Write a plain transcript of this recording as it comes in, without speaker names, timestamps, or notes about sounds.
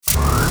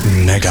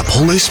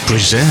Megapolis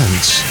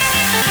presents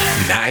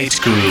Night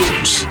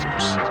Grooves.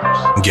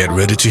 Get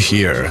ready to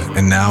hear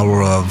an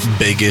hour of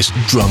biggest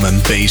drum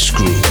and bass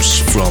grooves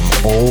from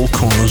all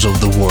corners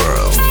of the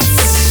world.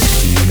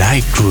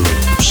 Night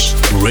Grooves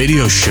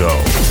radio show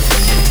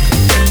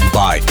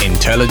by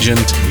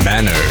Intelligent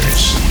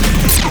Manners.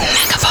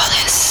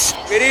 Megapolis.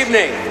 Good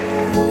evening.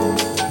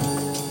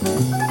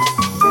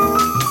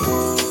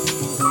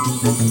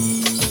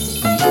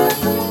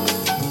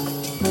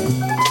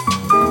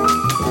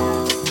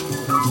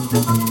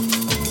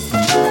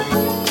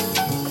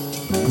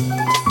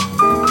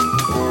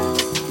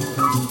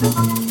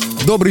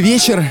 Добрый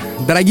вечер,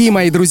 дорогие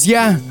мои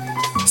друзья.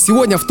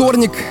 Сегодня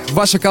вторник, в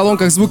ваших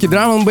колонках звуки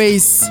Drum and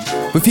Bass.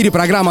 В эфире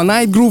программа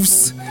Night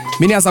Grooves.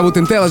 Меня зовут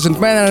Intelligent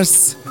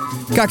Manners.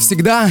 Как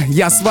всегда,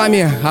 я с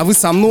вами, а вы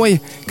со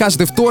мной.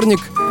 Каждый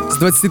вторник с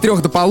 23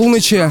 до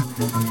полуночи.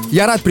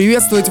 Я рад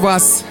приветствовать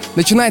вас.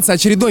 Начинается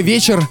очередной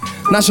вечер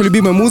нашей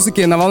любимой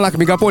музыки на волнах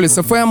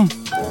Megapolis FM.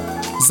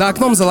 За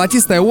окном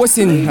золотистая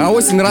осень, а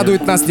осень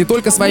радует нас не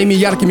только своими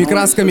яркими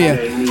красками,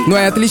 но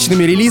и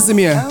отличными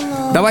релизами.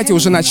 Давайте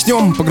уже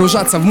начнем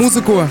погружаться в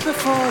музыку.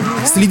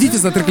 Следите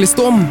за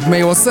трек-листом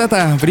моего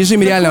сета в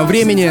режиме реального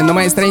времени на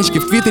моей страничке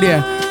в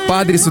Твиттере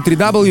по адресу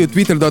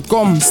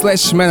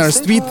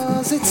www.twitter.com/mannerstweet.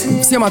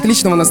 Всем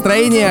отличного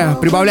настроения,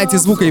 прибавляйте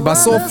звука и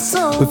басов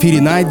в эфире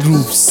Night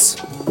Grooves.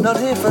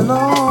 Night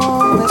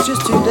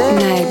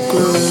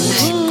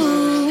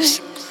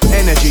Grooves.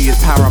 Energy is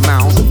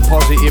paramount.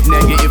 Positive,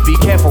 negative, be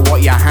careful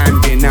what you're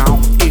handing out.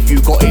 If you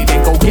got it,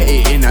 then go get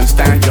it in and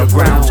stand your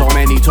ground. So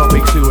many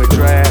topics to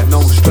address,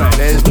 no stress.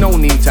 There's no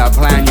need to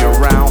plan your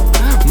route.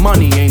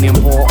 Money ain't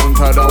important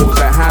to those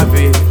that have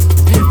it.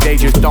 They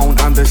just don't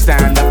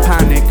understand the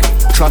panic.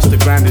 Trust the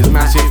grand is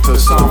massive to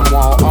some,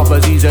 while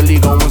others easily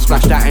go and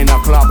splash that in a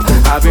club.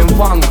 Having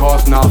fun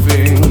costs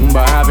nothing,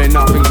 but having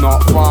nothing's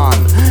not fun.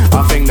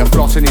 I think the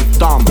flossing is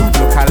dumb.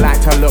 Look, I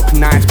like to look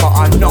nice, but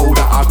I know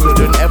that I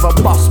couldn't ever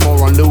bust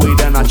more on Louis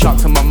than I chuck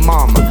to my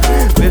mum.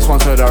 This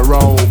one's for the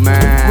road,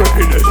 man.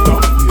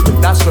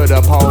 That's for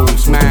the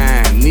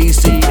postman.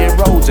 These seeded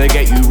roads, they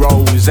get you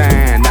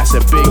Roseanne. That's a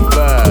big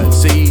bird.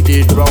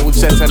 Seeded road,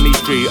 Sesame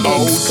Street,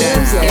 oh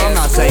damn. I'm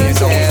not saying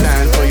don't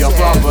stand for your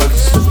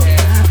brothers.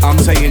 I'm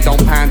saying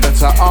don't pander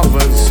to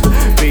others.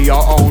 Be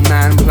your own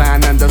man,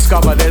 plan and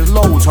discover there's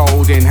loads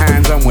holding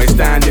hands and we're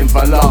standing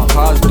for love.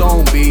 Cause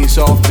don't be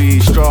soft,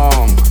 be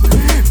strong.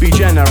 Be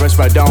generous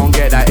but don't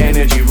get that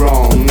energy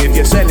wrong. If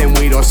you're selling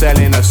weed or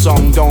selling a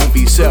song, don't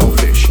be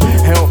selfish.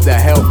 Help the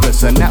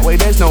helpless and that way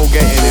there's no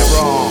getting it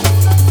wrong.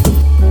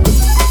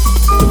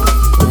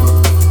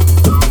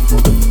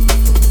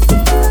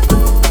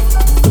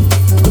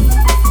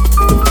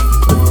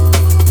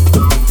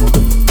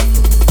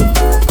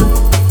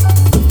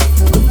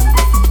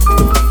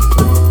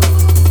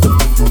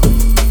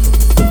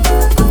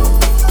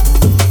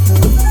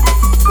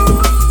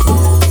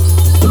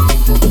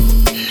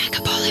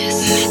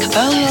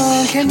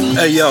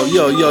 Hey yo,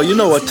 you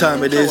know what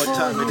time it is?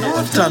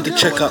 Time to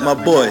check out my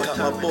boy,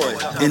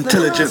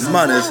 Intelligent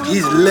Manners.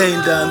 He's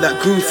laying down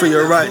that groove for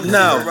you right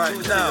now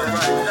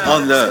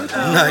on the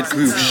Night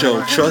Groove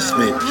Show. Trust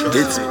me,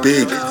 it's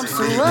big.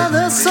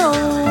 Other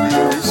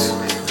souls,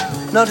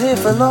 not here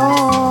for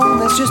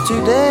long, it's just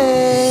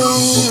today.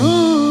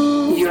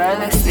 You are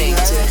listening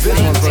to This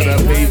one's for the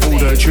people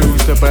that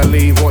choose to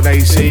believe what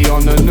they see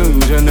on the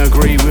news and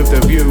agree with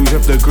the views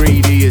of the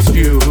greediest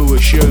few who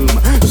assume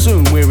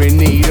soon we're in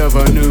need of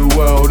a new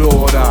world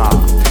order.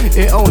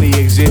 It only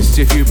exists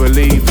if you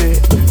believe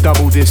it.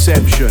 Double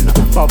deception,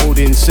 bubbled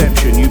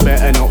inception, you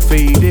better not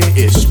feed it.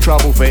 It's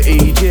trouble for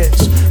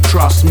Egypt.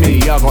 Trust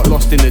me, I got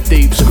lost in the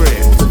deep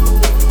script.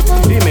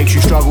 It makes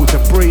you struggle to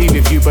breathe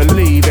if you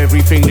believe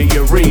everything that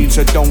you read,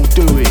 so don't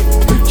do it.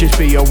 Just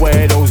be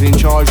aware those in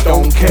charge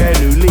don't care.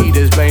 New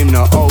leaders blame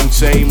the old,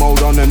 same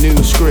old on a new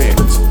script.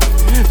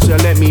 So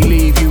let me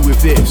leave you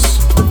with this.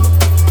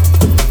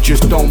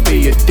 Just don't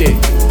be a dick.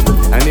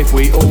 And if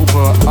we all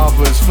put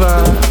others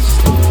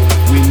first,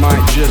 we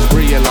might just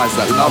realize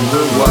that love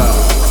will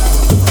work.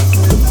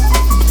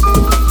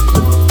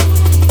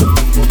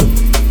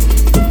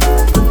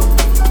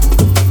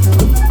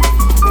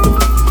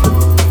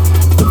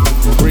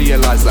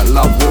 Realize that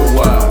love will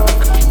work.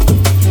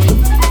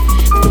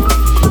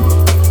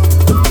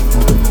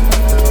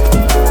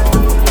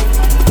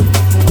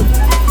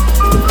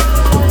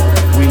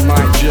 We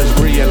might just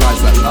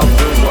realize that love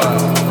will work.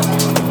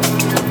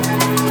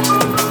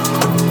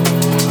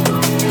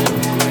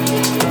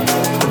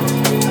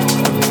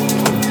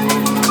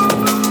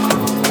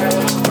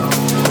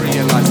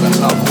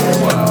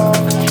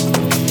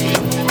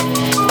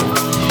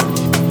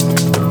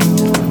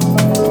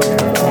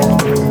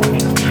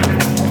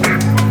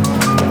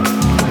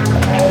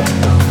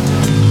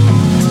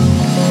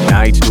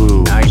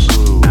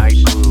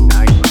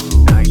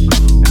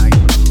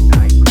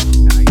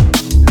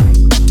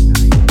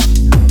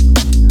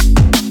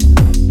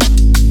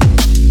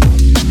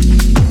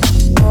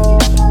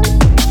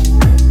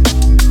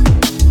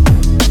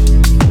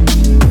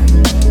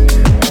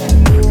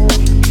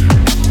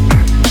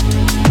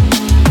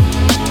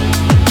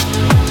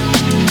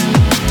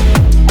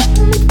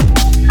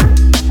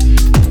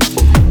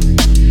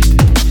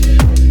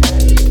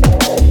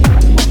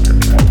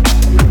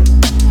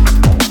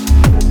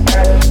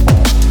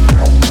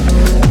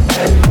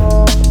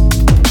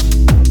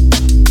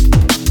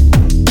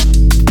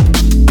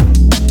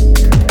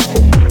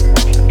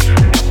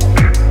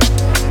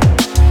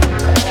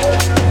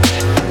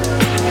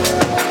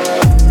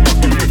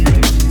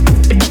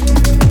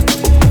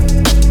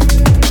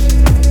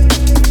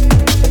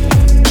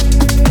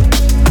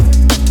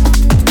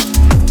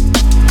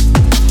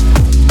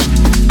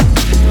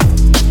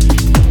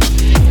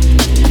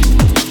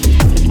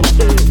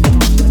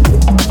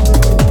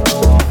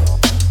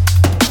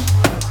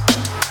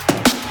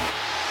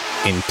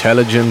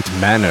 Intelligent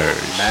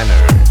Manners.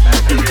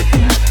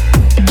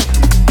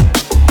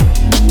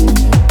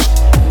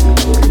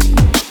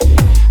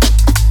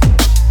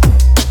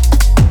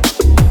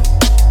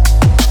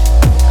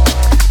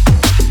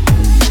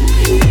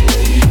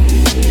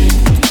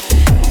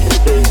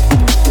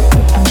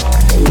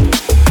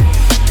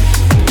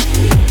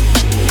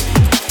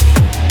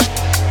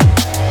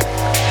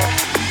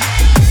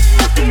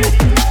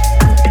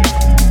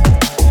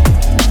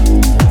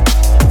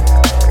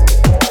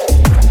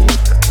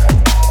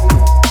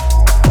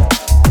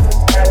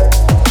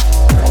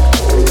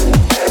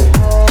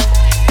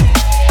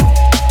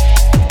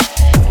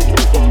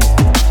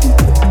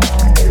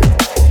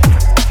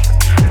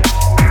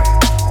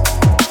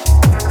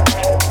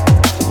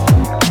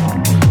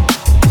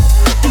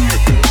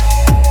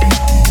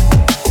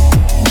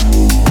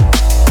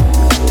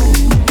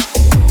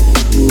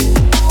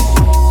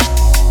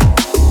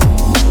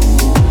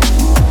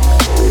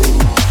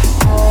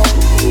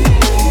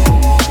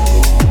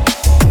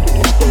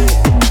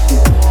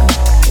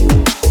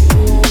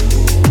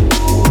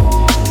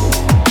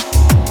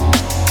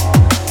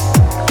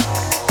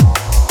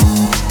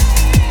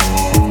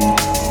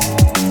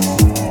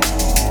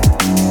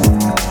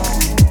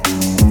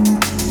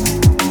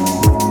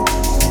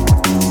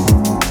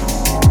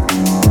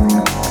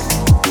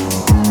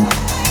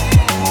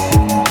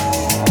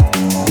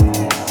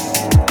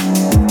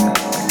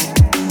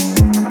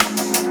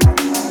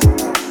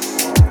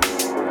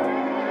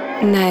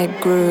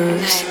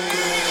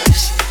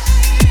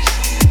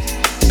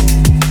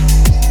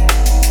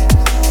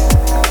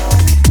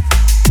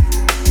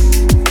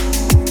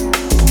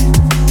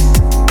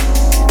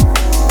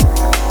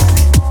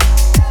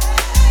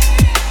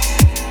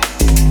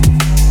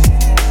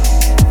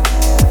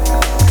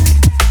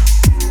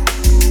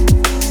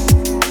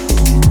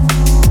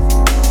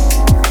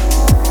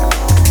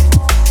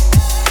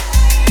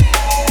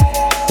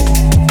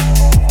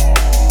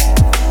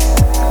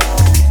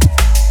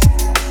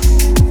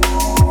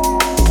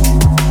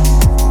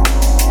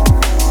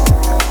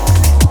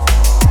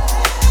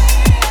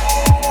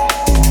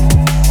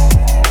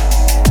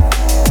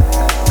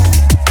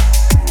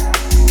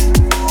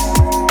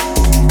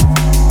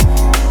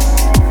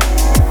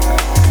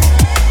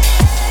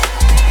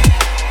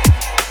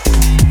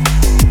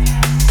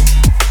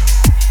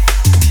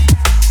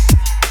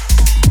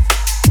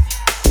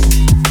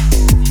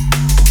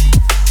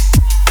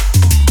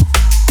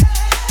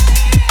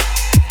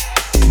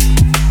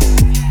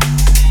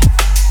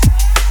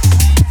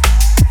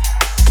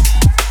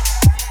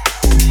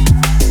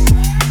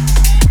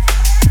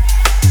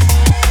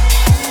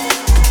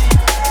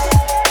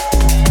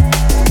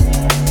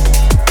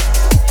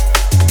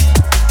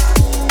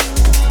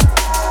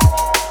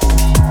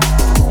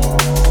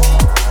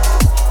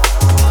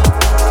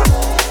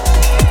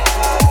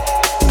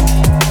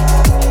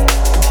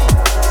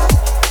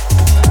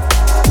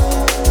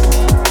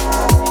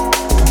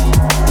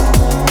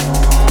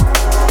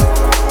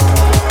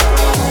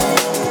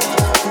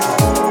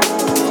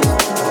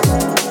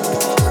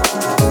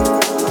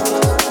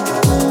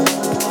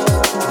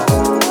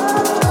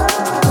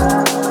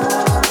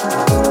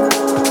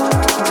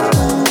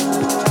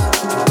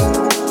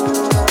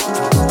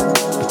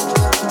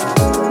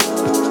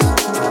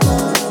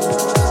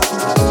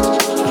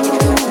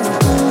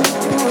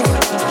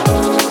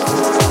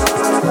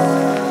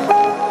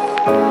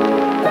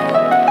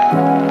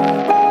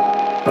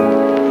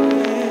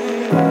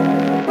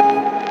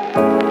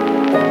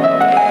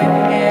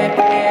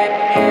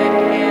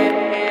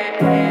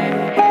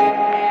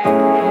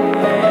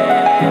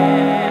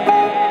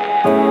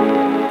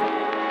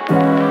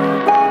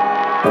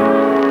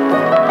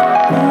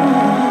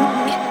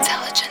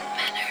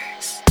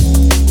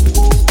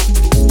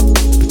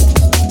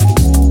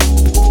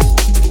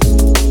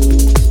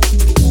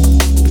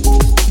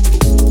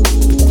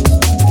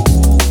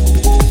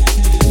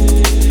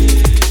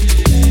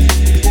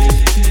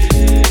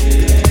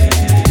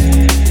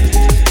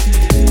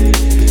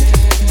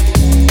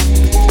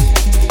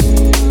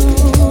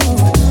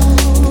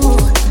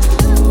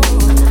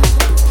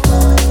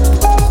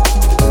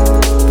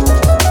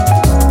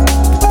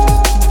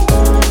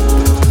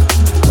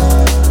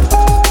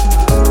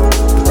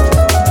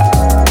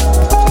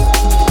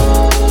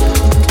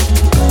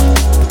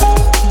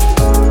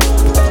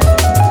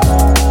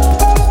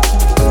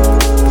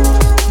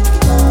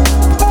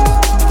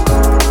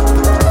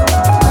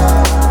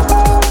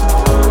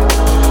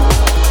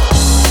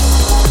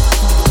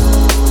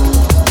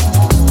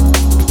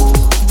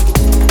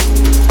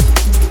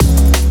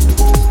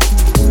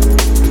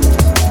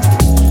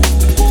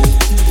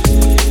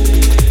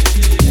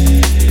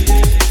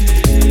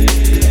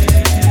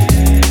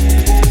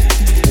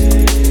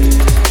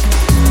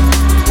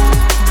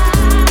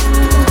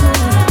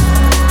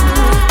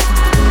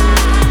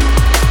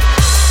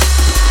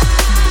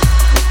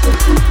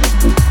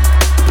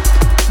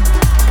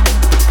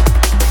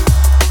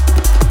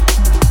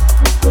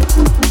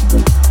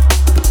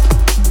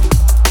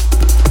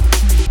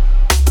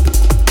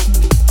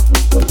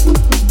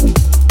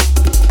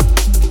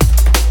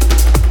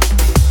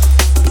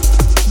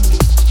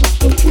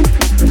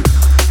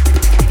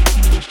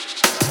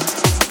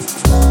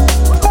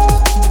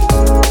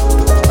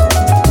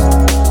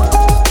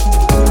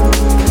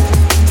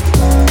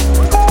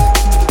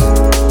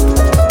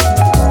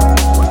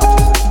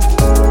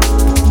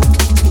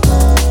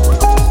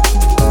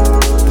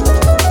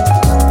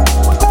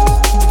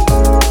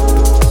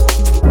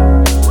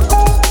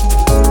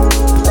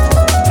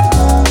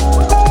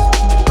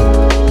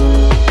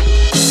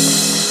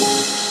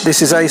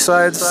 This is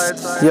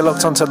A-Sides. You're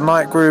locked onto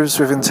Night Grooves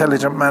with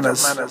Intelligent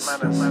Manners.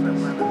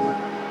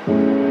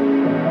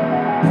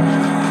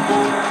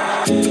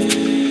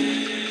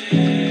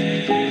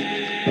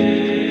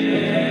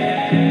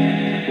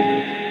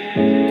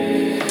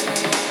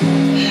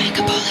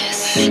 Megapolis,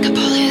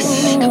 Megapolis,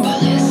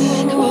 Megapolis,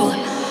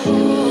 Megapolis.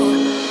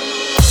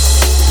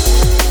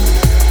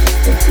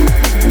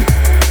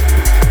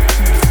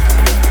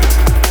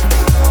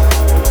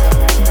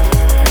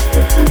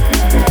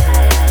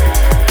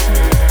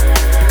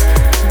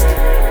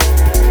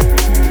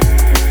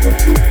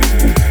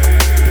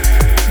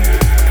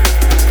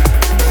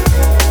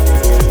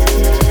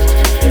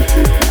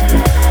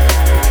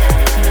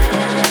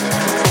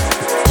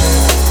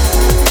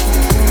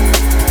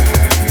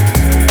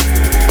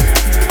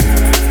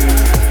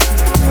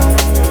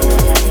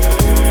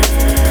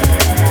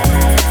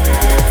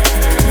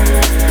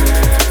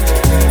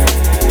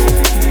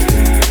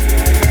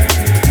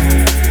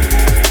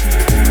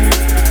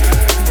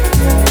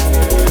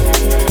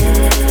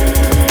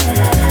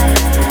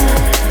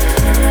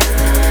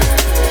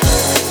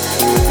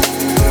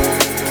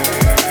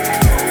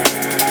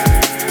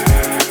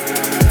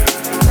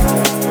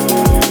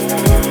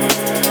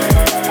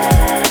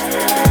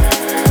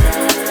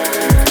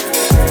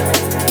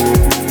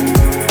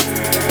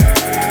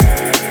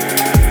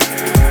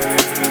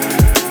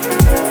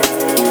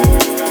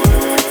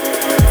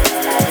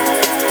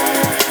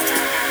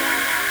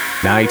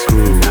 Night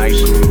Groove, Night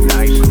Groove,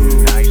 Night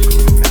Groove, Night Groove, Night Groove, Night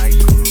Groove, Night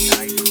Groove.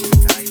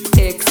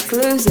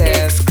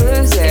 Exclusive,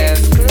 exclusive,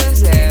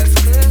 exclusive,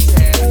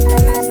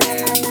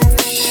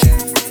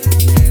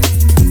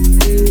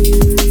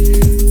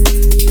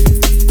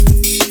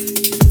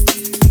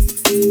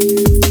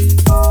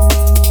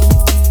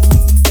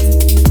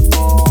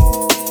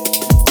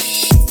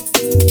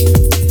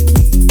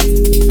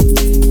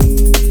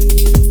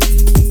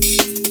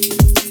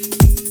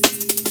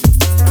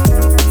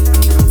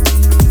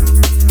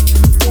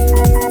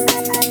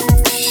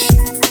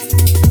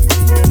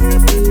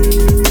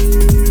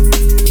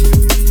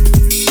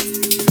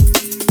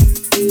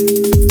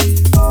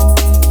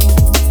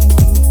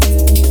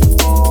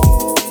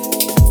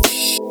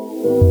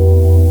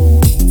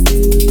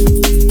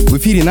 В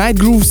эфире Night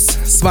Grooves,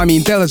 с вами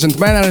Intelligent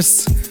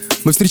Manners.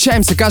 Мы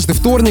встречаемся каждый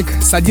вторник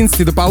с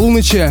 11 до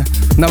полуночи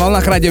на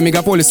волнах радио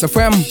Megapolis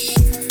FM.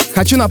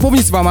 Хочу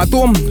напомнить вам о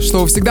том,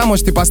 что вы всегда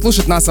можете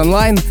послушать нас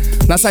онлайн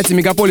на сайте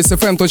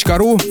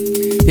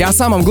megapolisfm.ru. И о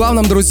самом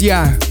главном,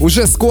 друзья,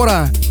 уже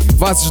скоро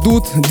вас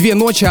ждут 2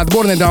 ночи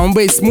отборной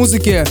драм-н-бейс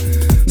музыки.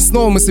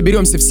 Снова мы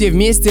соберемся все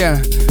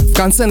вместе. В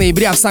конце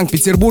ноября в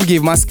Санкт-Петербурге и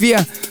в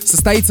Москве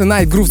состоится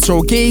Night Grooves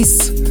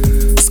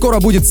Showcase. Скоро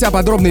будет вся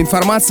подробная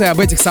информация об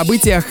этих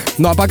событиях.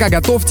 Ну а пока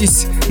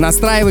готовьтесь,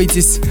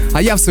 настраивайтесь.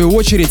 А я, в свою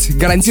очередь,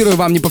 гарантирую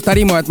вам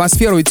неповторимую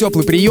атмосферу и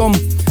теплый прием.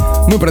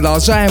 Мы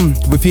продолжаем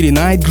в эфире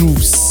Night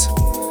Grooves.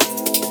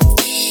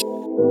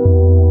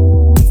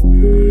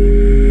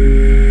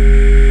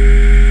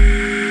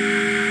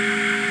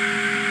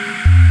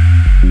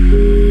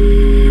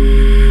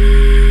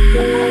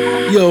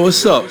 Yo,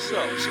 what's up?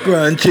 It's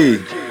Brian G.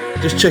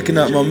 Just checking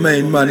out my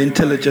main man,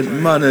 Intelligent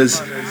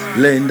Manners,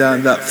 laying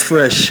down that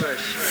fresh,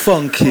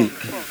 funky,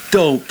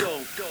 dope,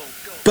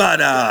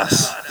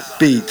 badass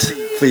beat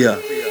for you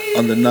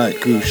on the Night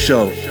Groove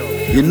Show.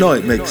 You know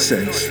it makes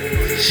sense.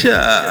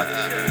 Sure.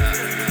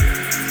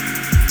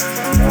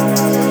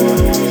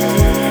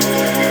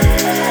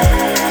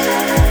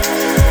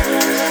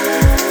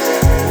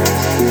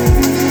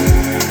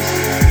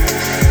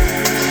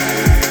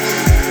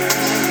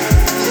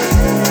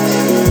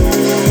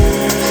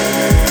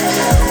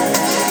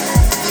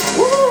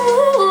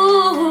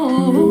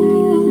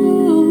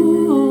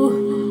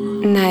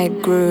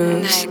 Night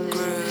Grooves.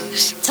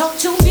 Talk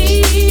to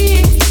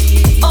me,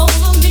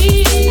 over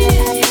me,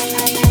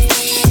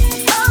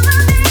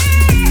 over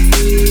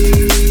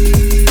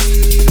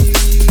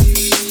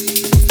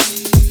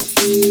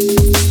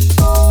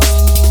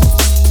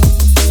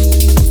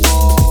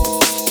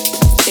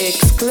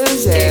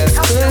Exclusive,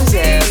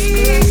 exclusive,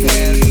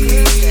 exclusive.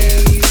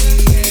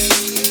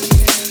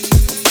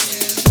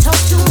 talk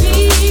to me,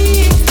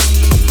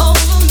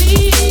 over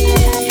me,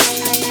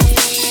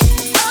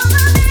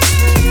 over me.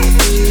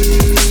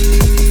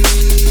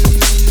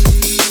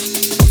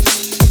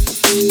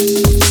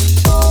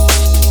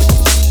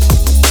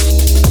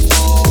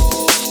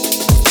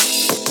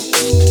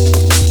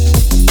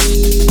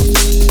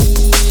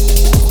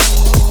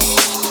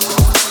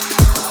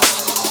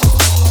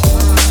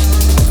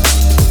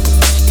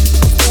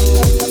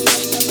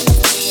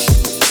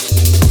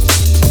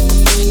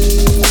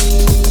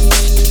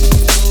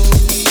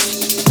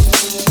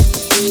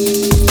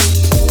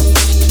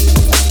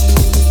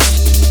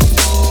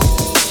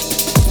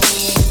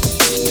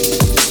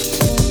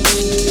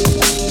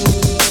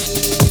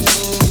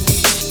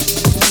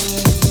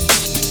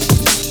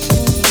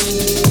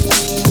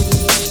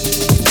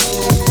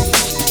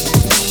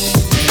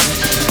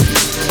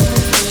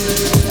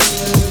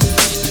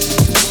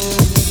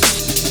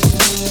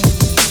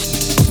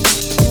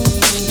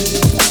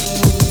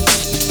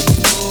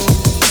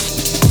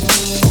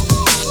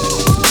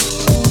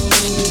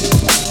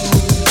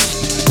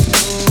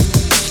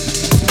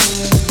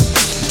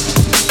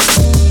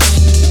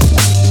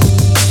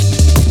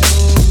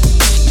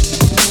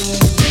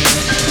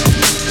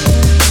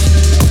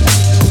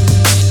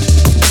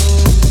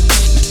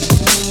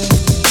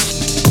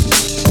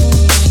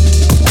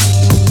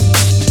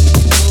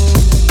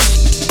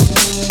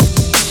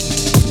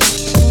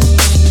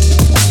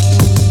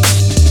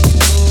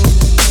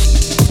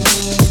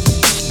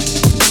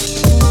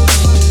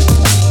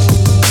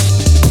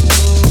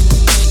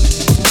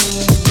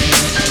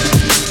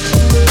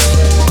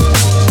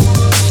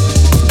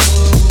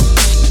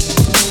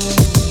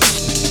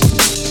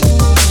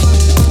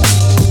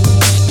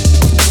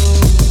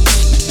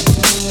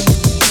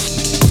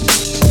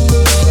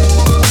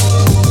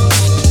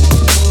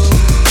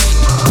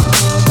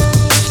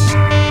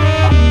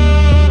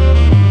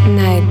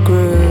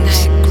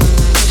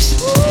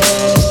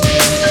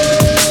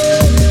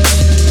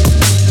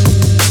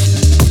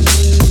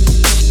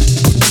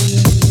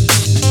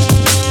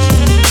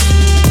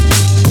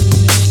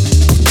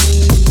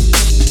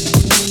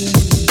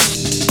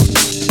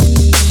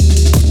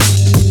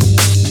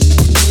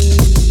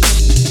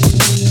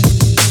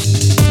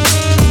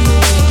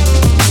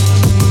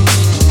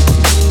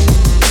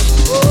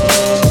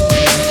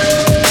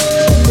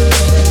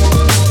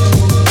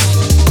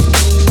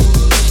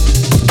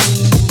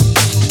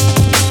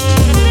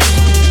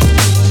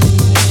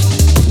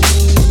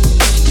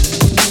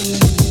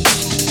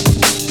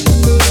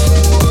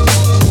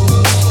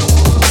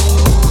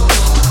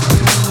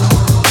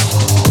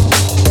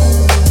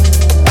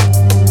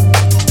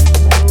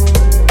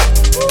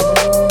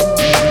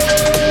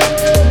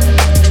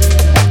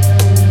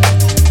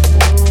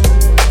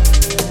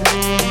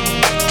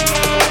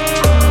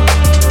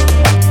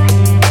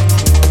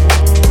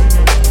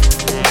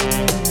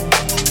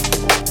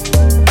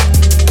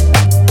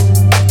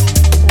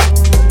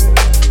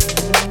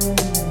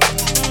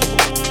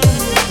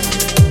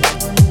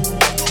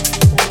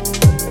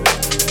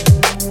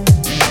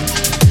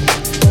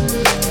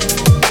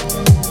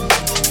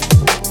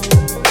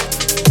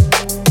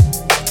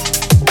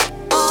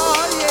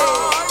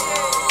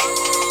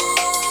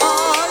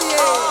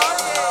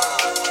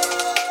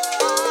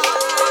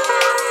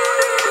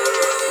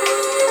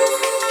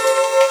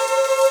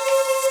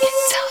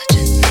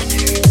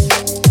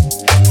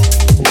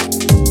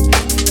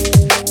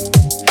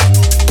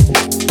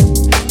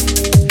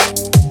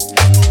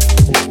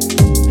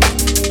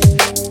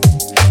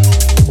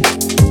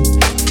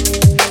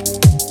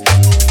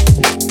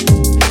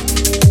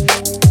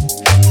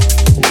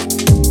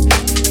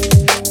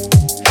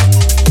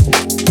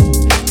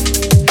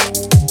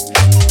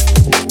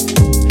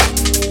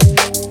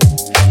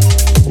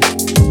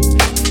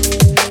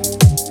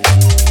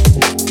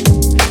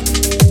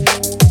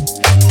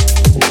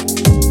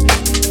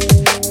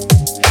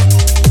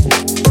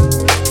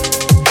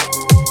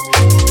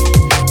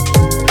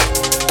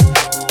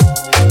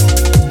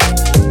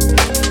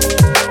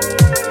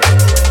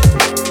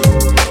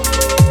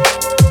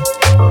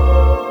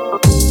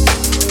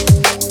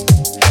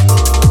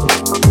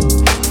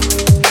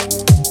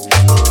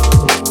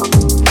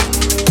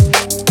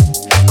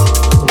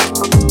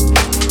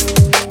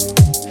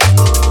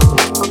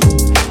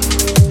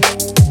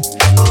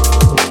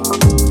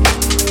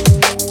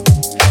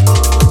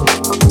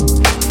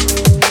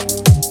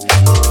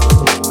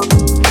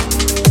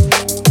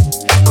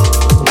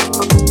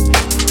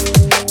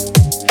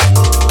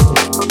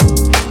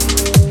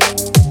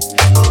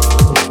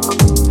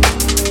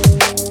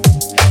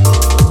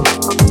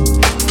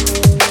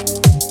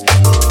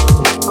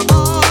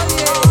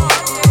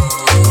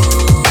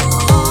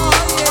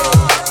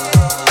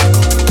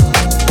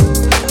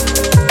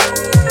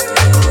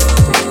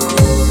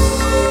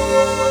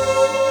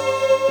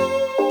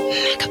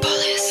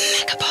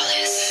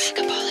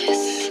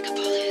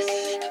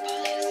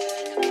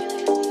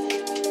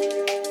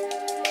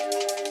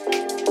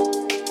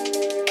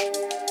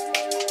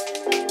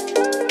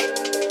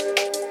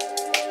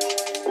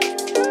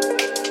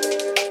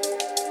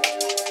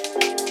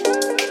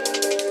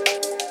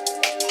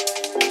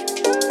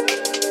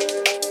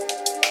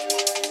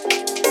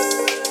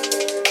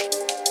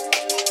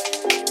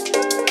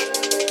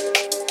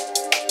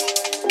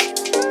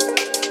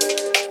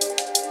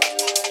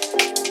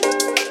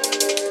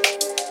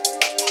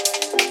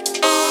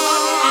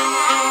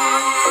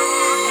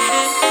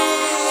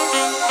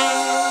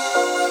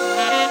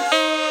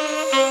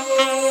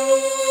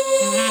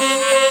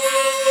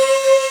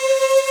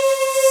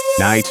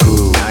 Night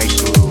Groove. Night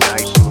Groove.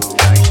 Night Groove.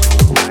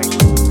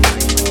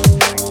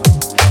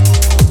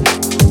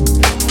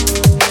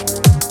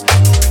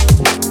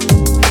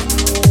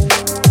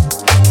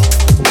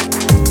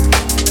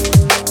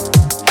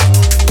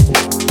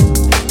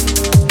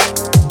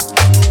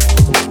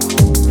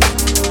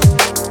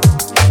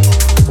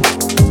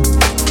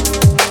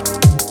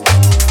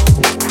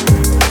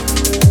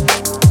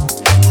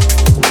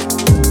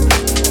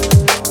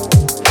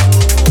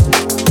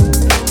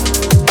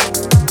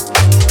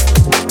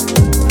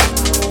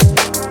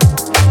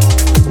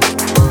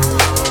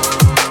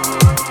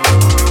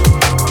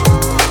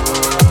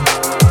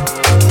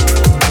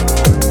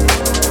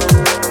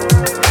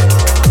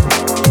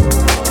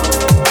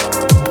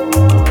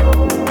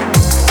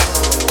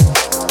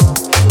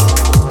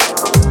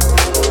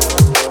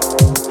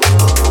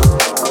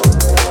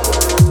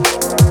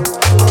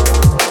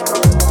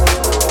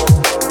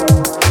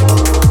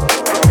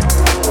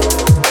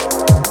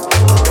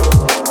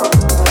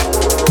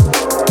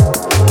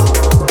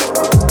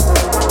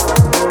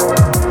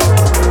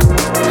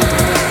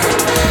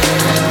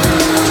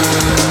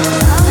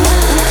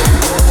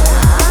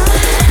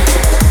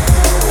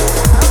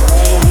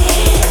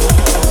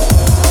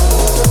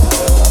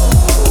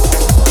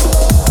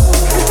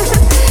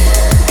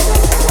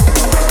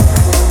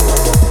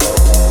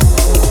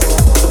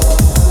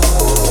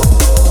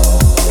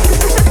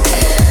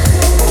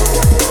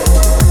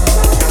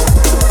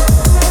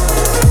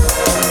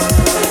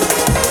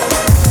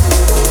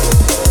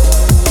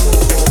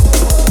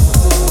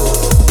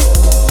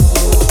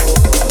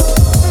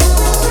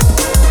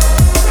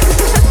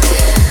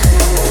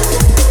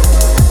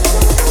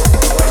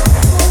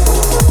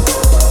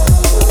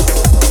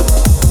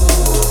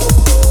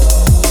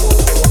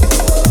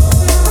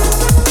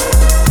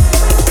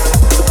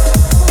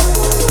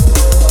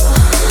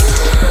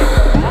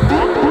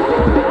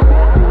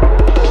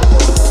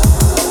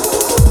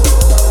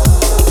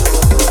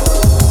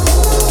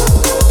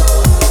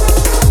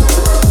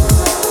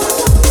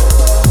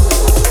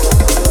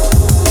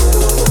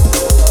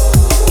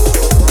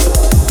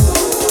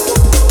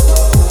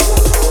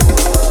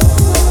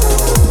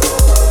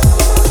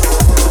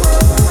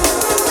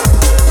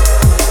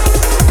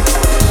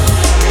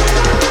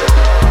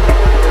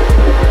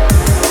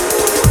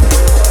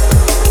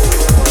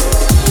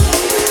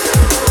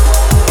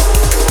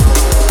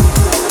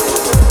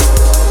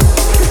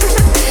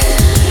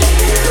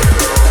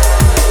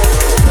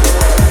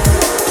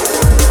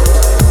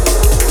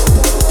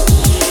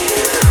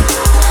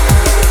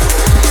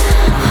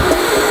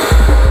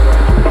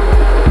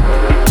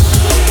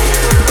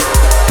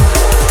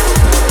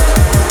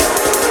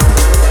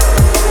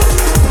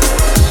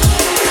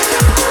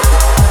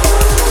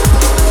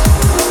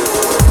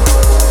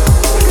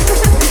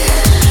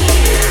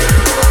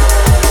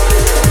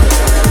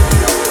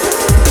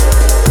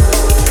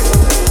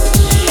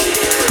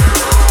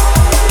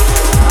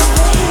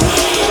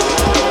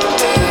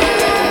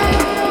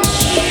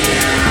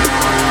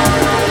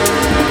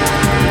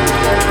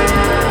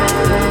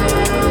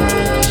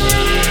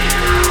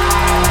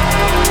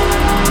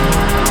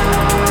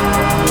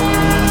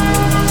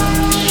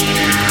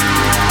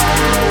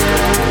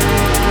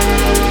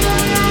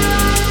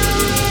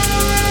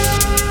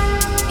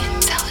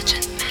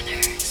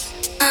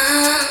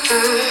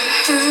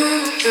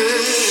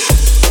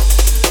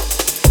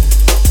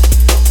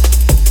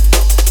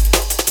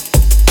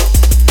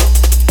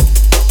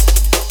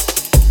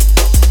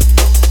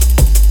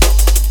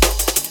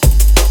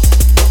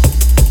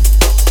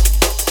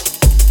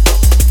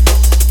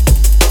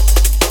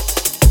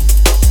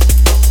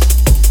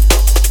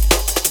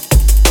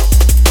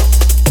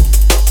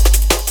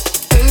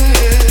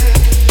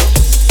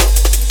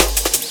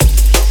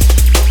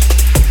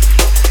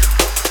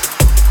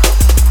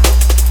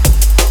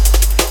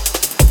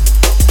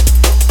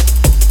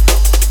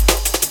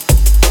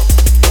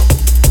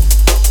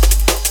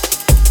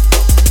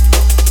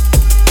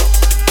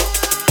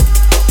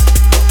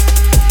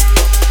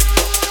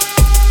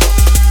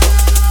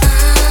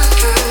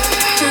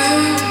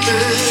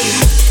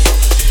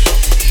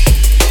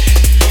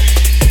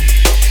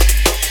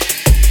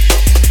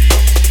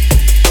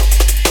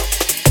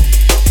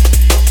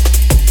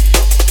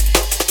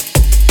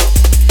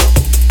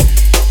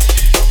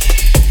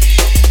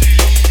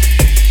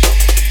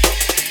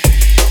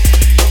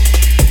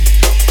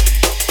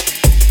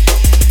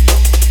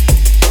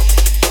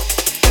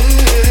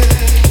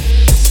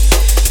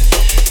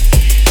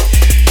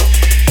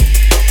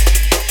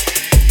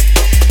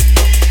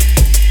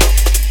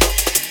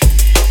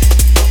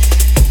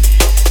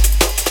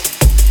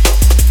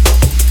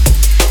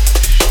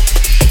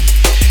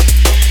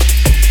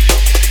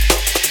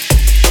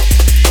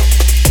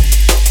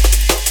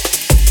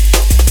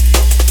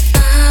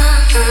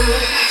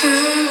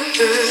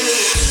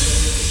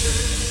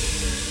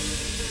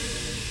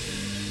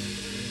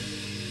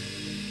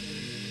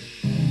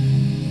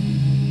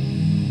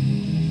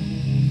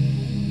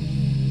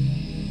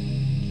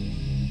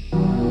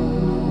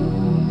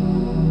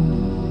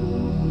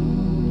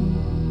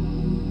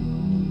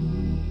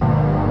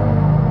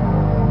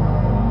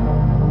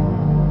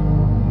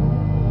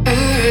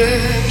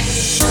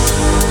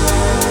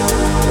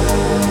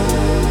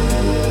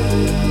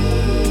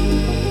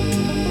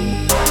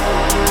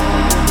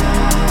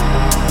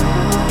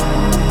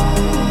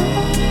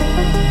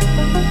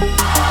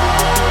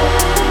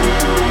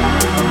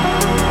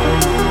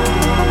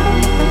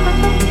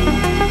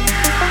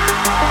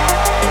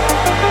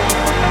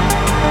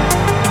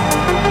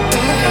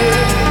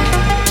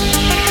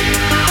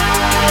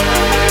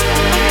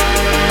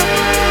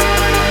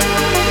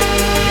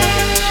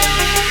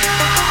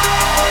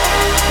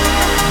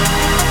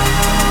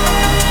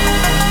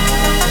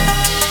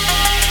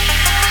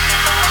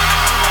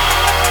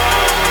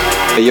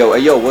 Hey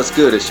yo, what's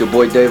good? It's your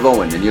boy Dave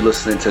Owen, and you're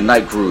listening to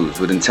Night Grooves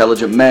with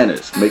Intelligent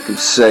Manners. Make them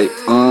say,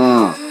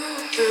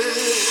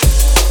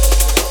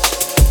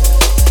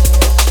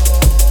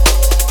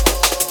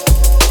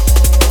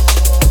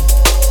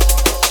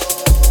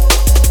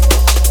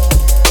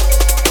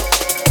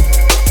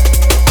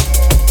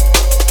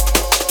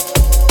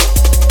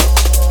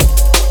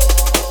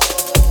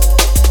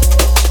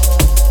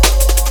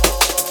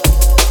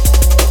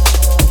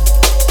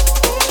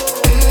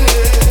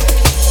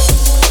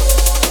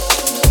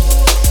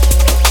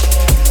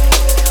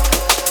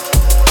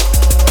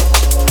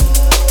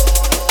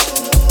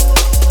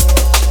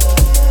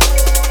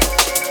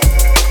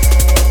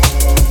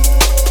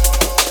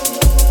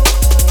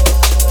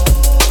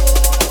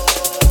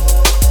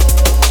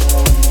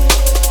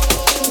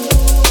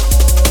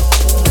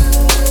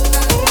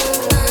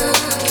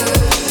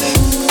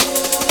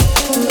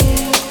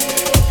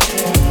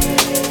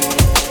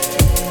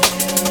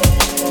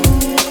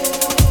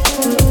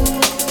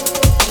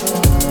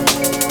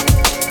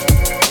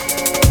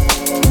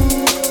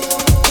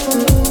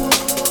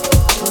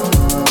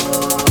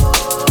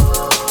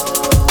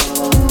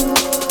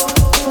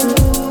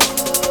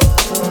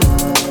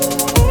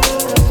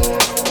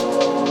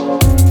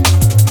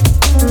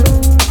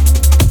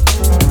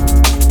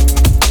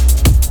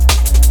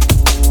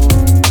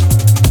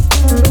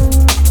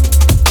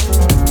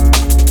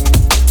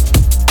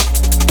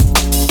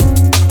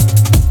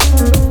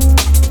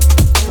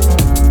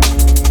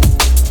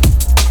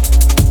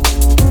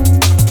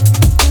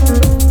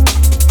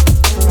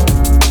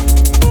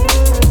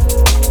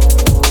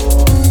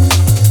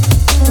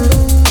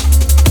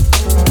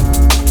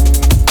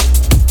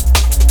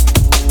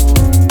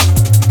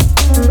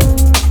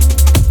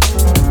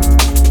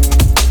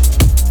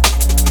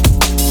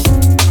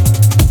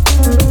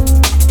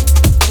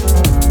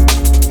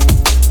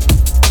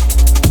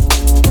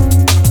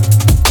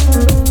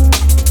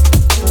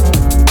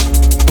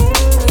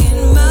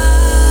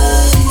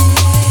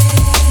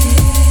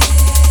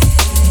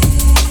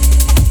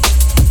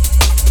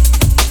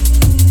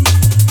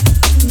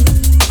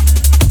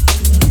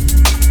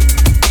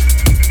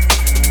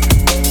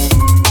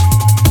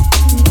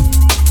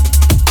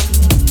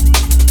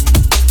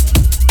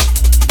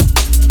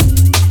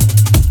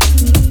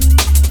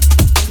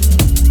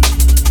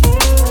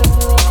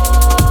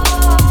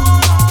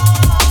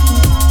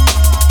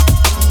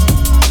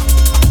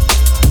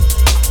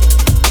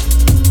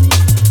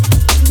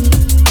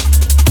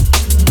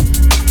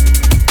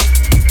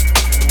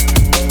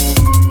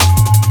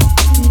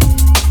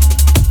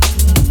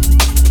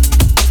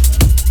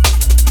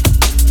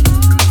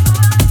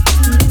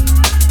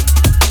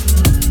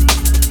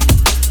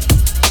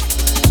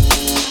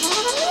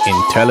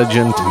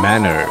 Intelligent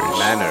Manners.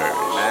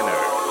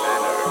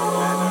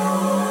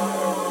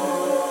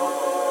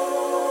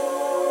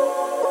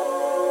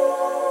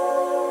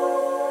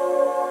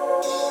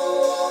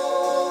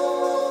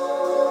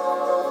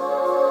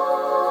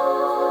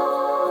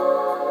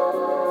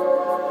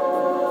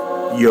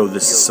 Yo,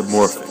 this is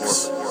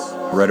Submorphix.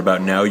 Right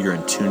about now, you're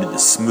in tune to the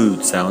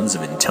smooth sounds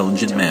of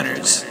Intelligent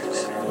Manners.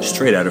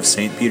 Straight out of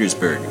St.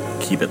 Petersburg.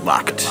 Keep it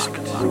locked.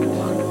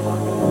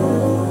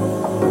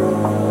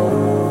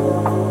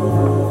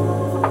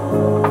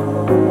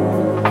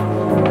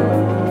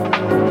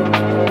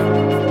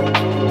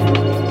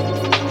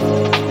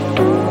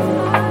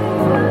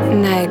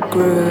 Night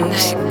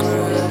grooves.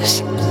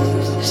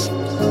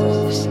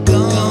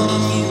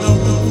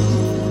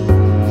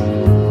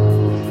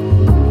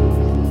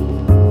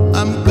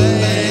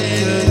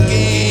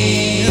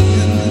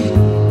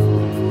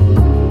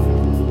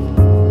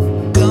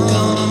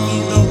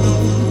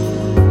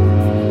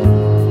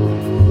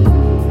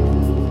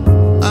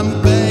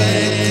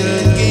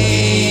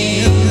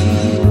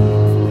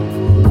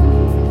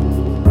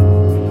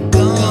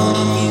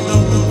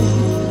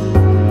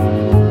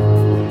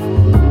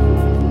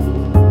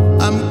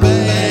 I'm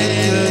back.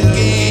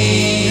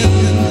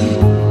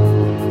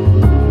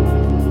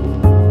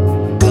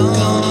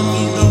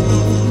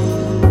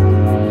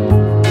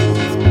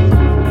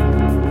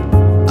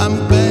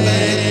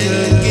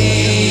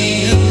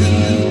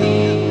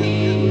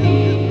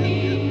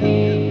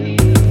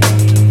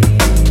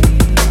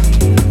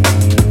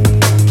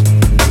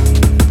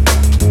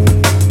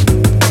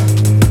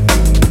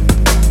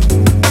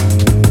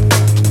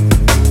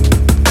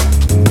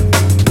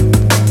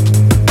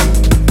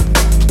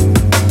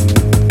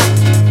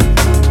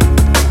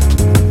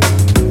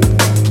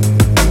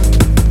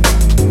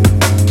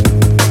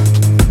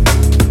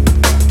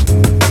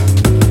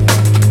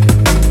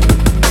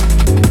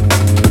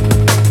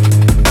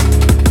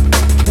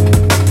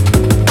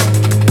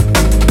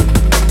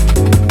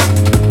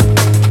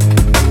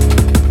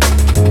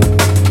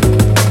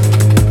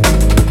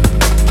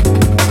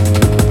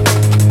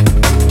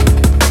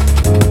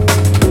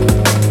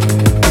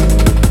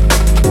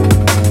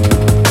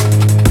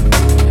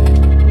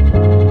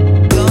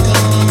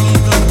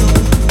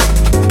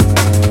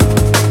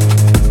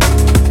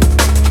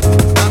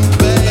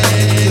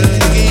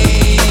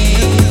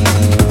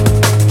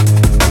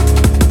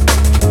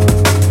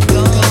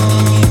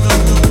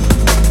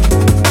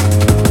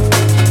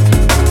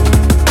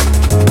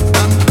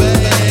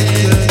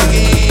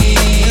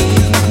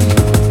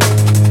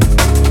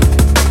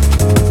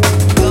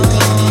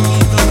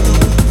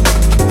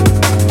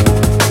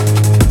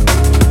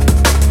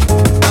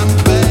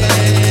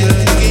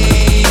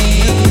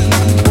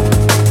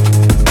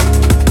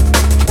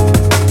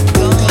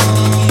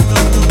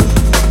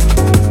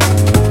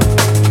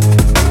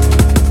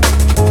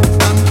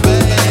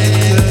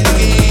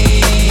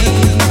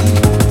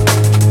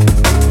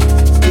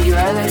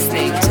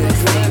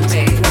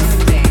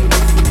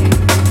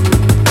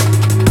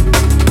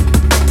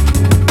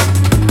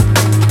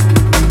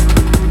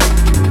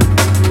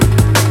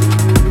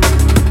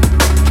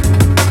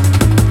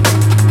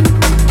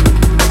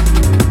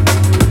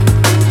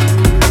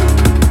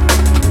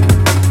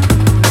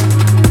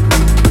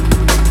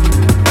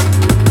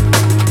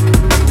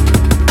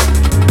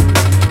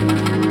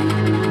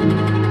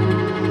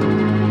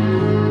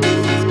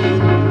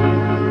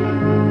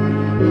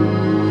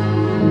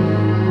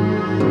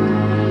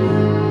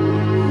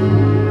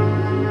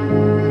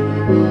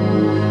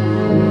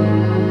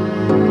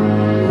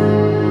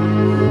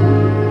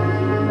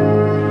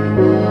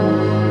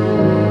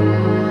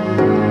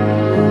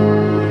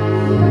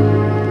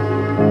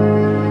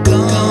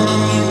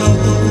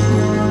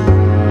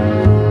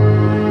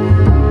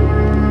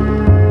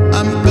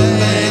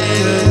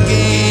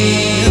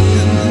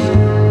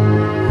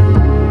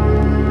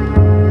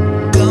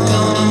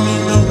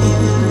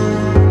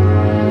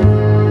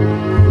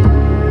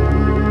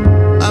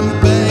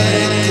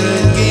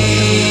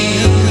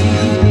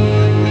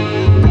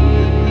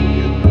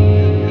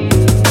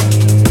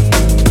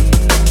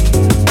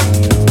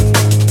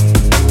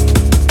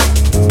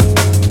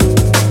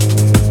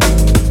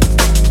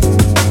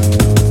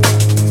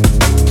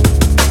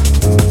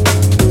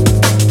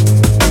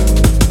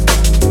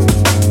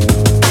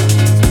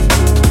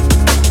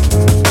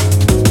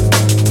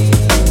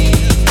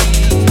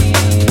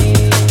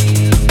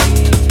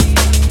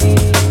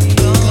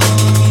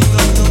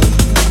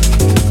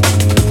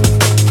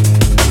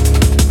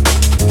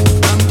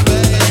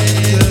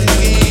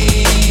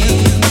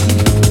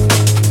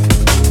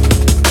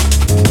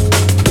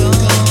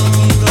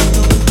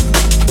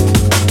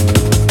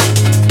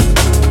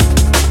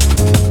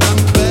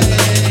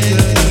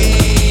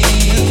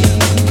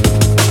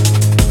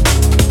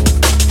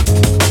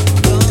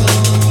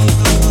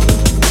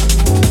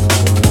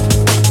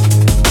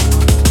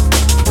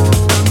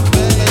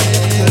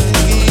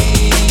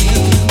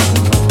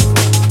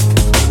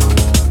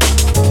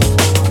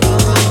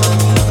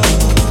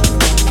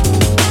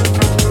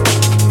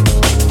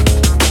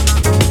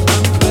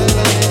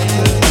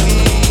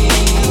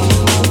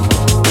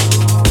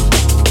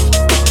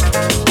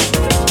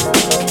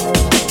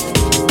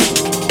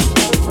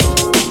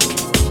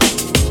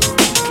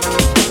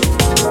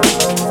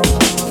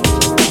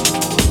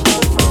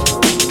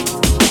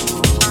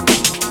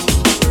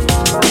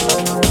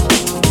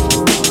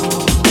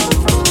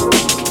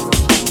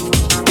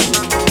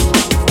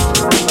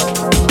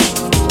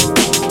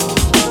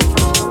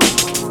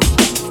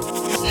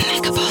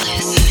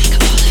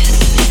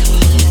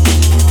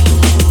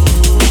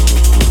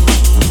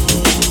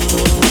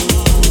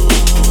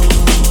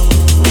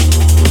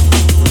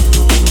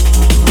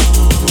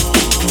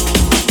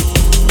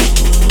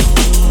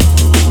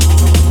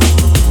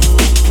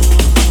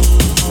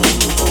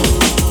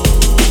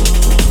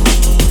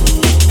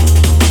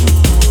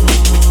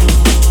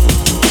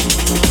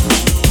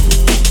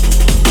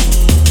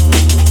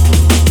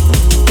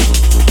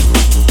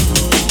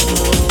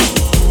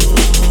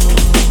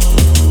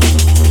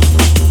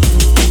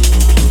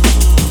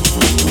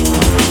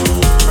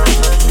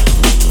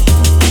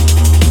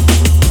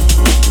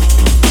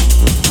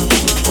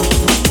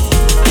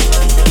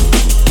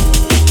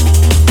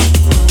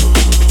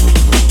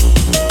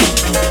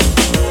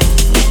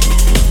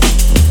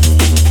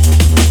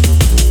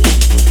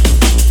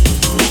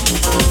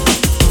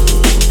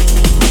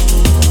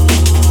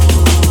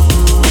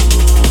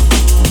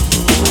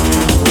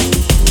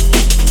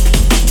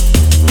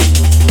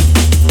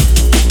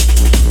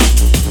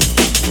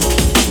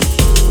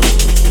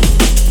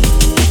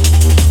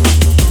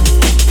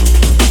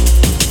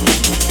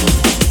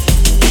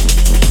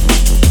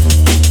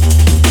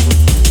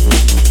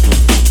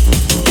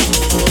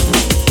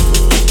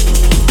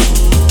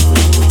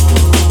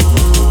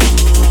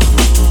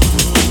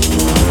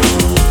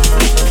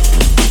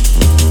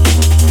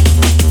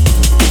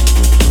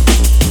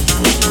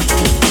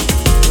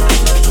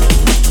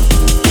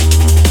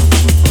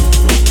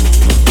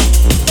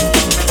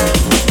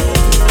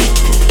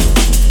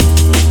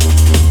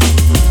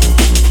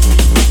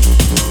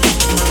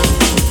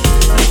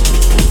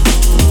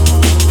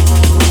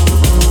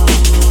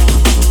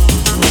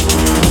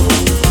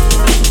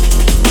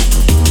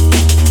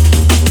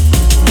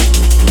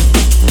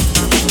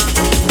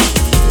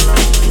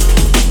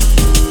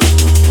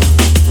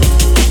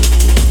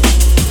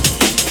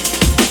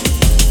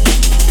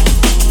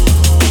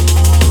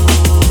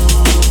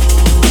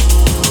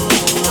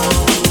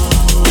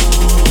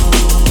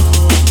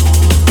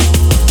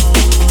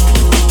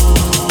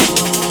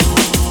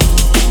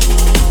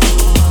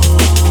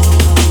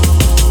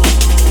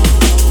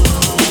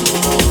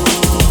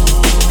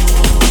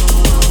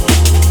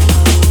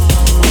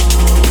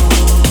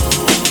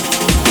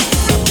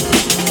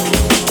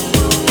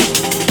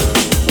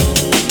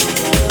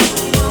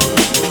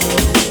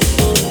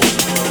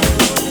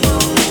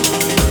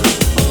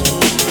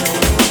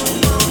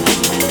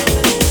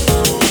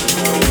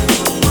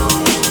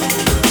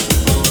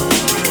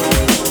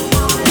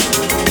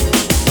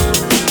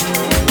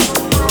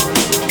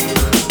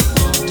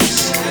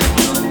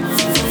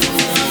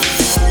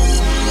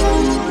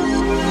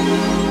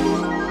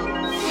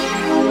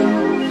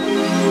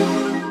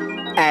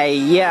 Hey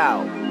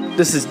yo,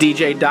 this is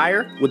DJ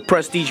Dyer with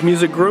Prestige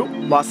Music Group,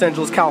 Los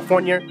Angeles,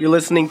 California. You're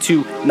listening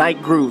to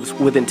Night Grooves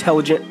with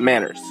Intelligent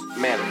Manners.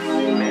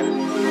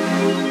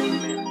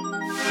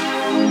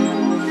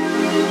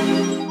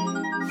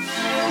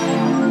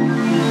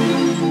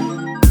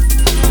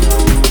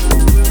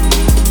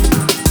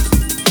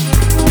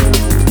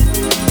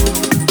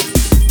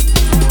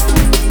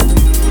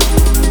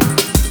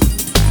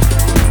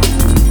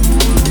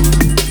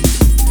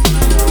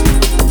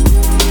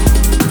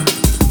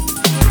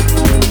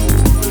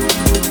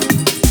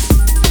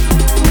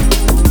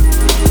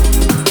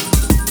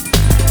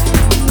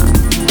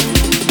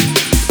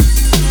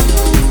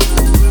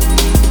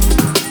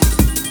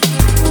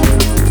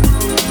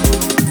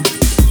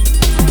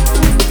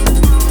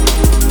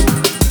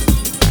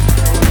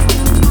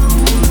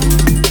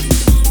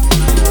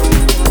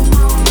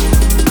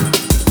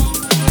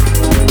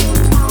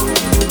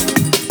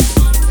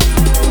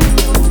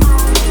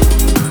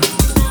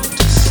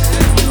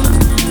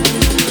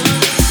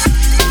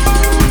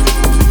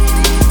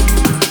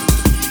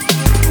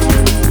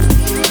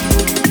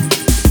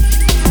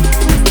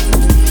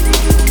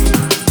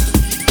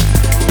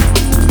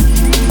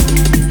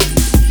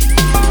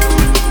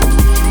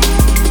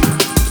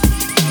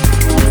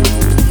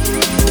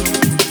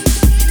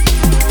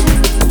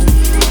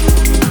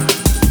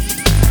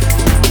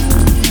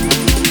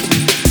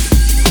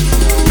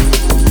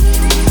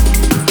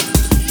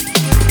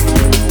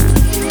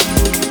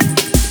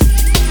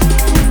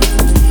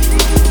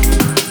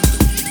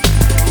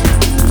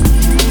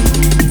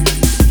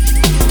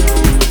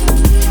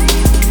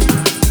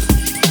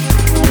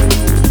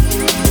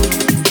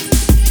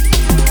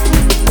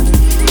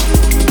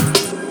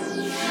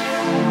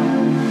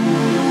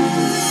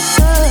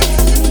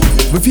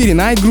 В эфире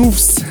Night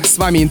Grooves, с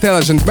вами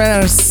Intelligent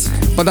Manners.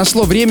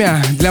 Подошло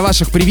время для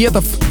ваших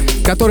приветов,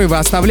 которые вы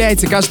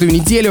оставляете каждую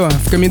неделю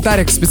в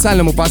комментариях к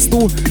специальному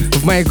посту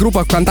в моих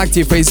группах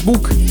ВКонтакте и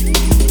Facebook.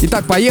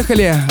 Итак,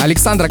 поехали.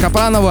 Александра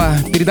Капранова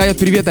передает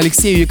привет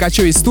Алексею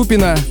Якачеву из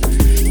Ступино.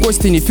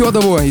 Косте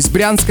Нефедову из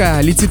Брянска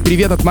летит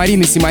привет от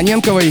Марины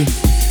Симоненковой.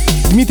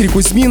 Дмитрий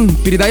Кузьмин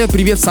передает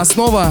привет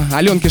Соснова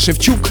Аленке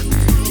Шевчук.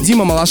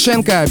 Дима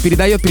Малашенко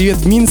передает привет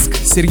в Минск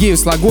Сергею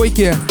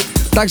Слогойке.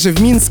 Также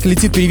в Минск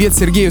летит привет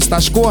Сергею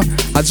Сташко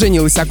от Жени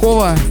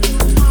Лысякова.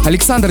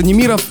 Александр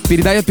Немиров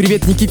передает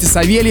привет Никите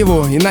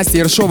Савельеву и Насте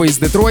Ершовой из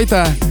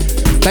Детройта.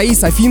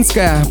 Таис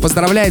Афинская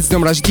поздравляет с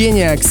днем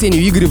рождения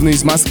Ксению Игоревну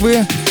из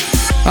Москвы.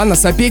 Анна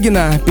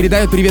Сапегина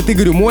передает привет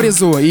Игорю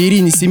Моризу и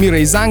Ирине Семира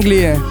из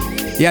Англии.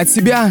 И от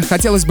себя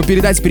хотелось бы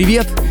передать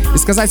привет и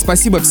сказать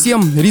спасибо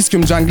всем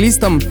рисским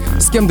джанглистам,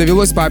 с кем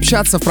довелось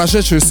пообщаться в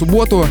прошедшую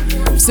субботу.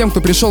 Всем,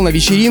 кто пришел на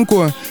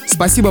вечеринку,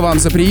 спасибо вам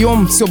за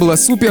прием, все было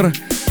супер.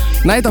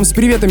 На этом с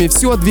приветами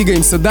все,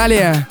 двигаемся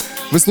далее.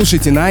 Вы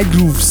слушаете Night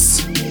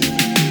Grooves.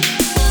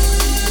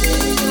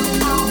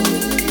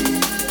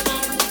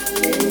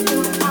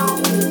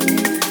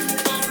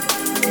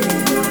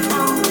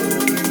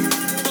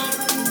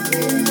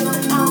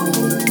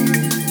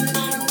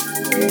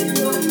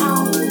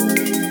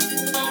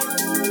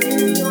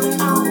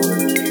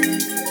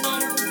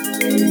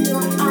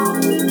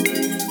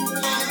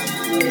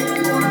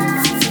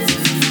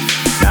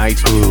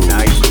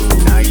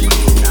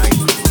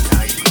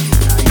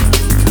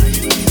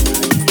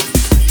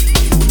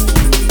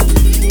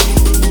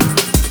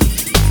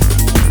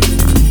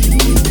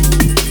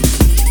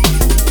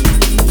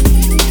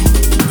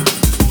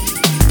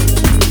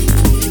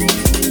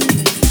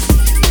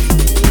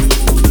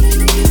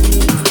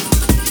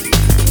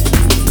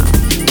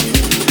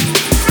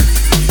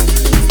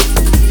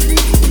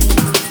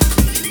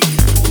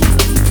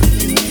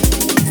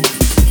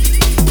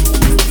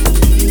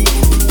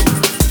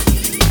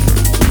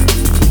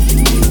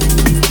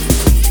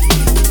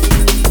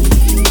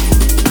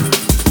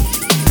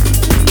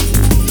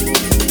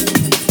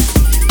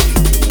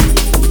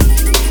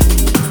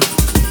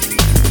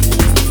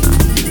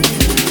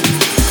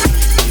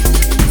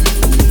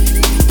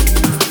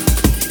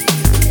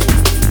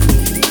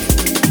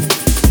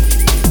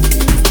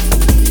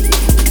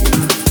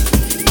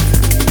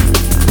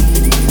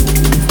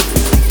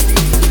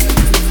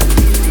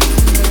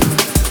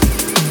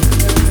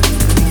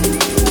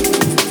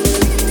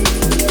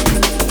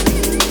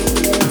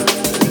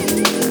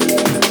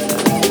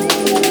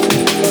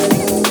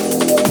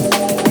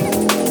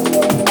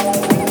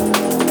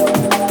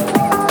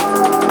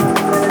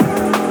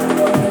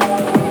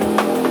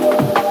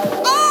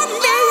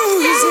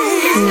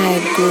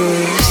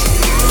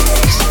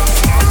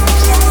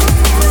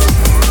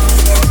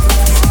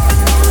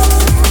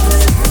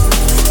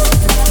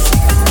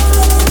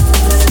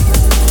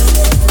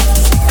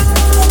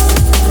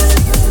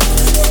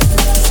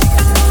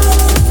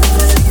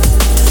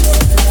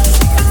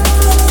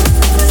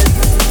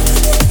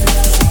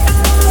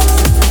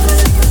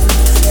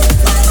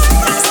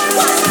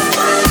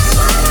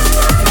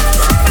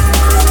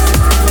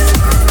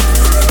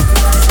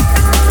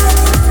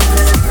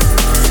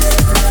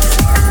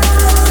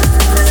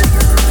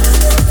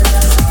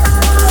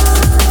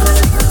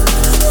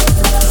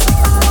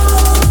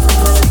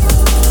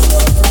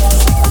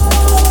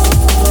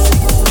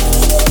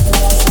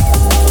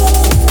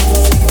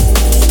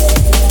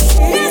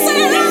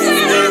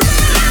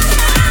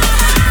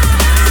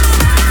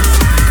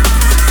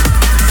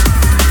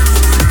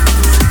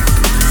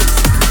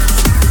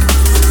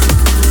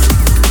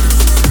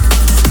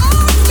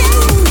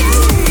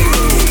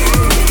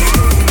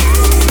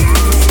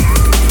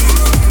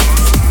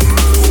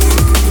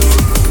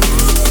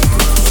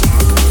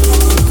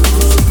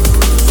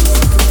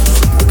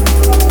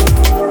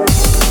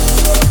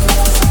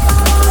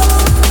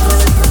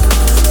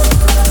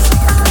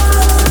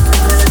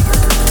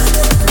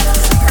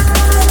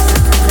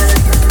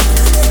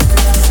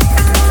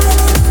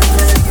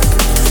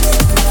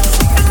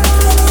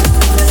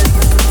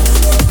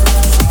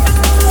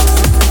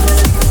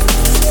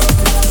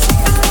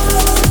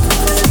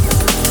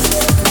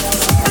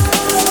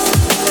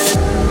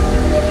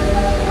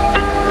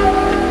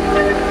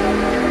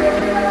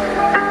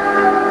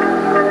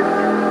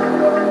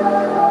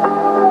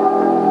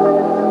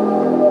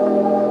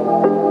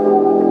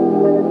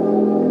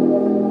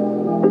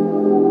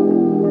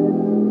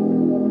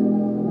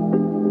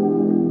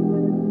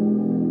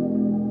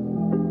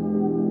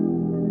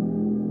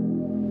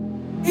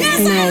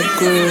 Night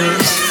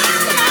Grooves.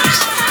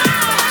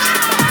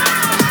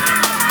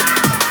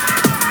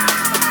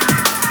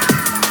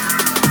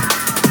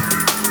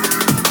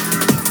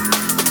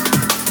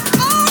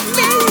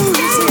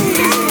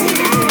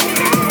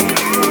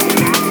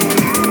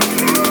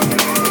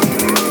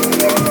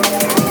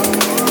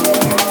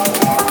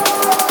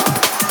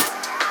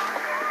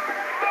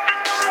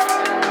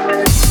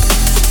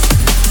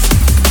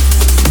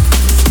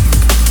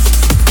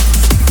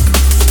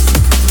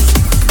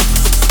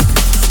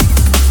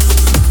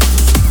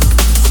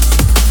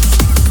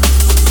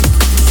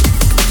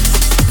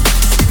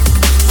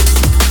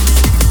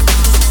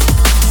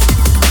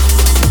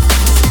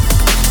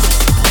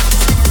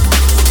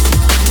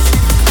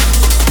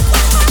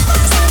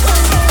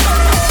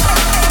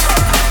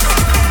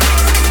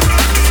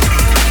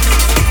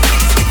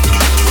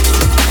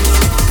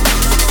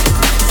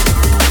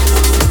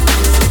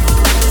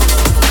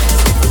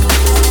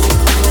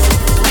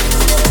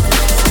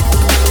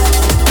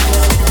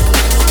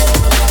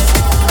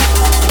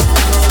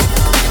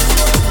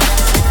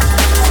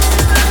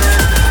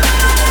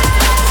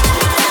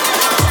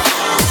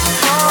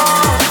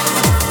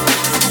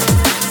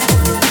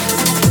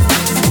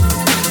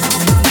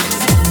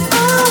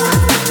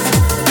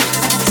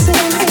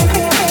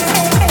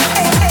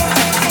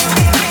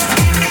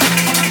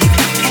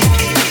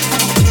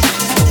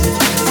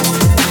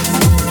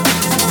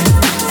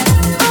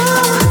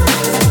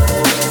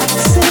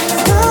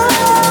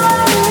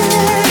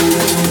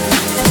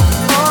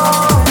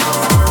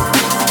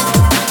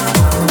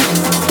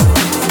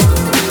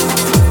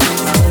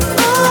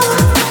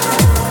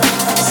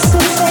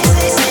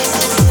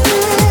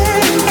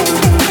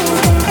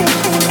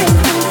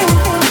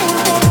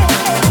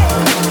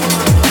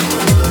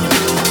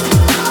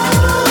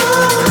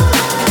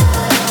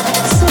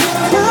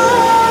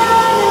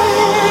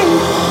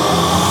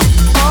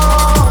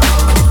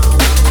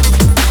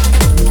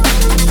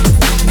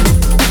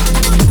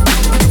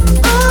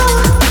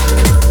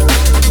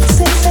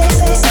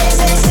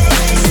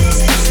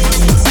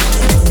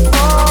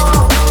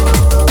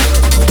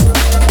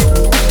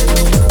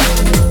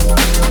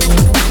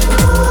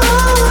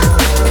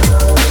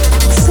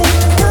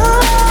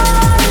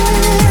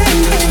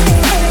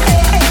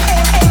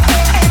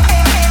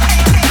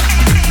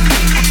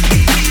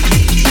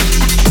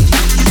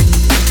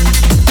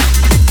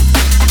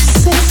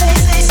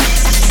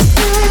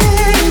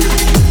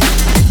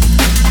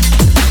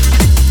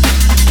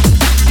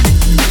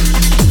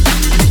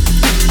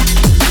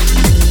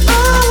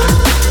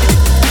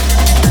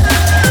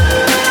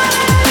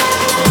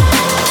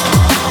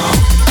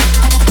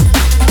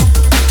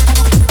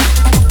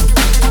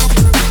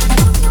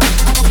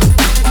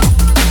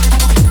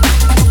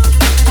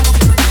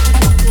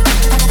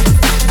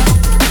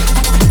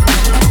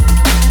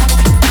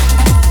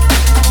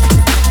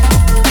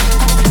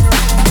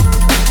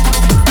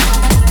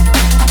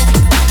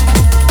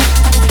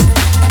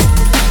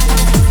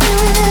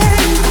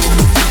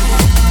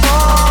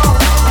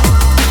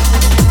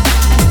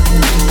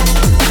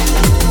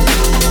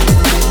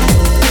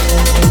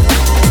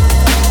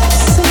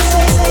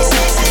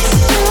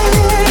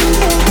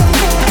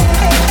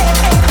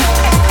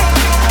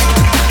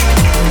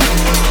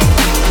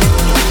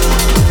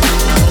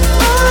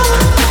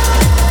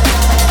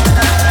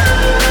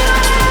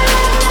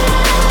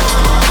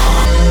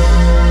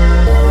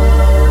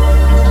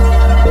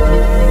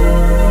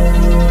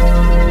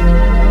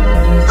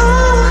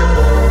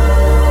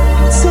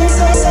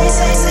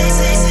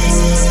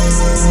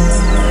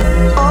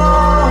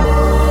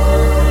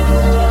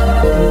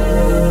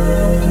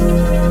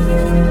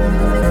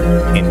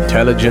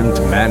 Intelligent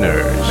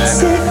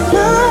Manners.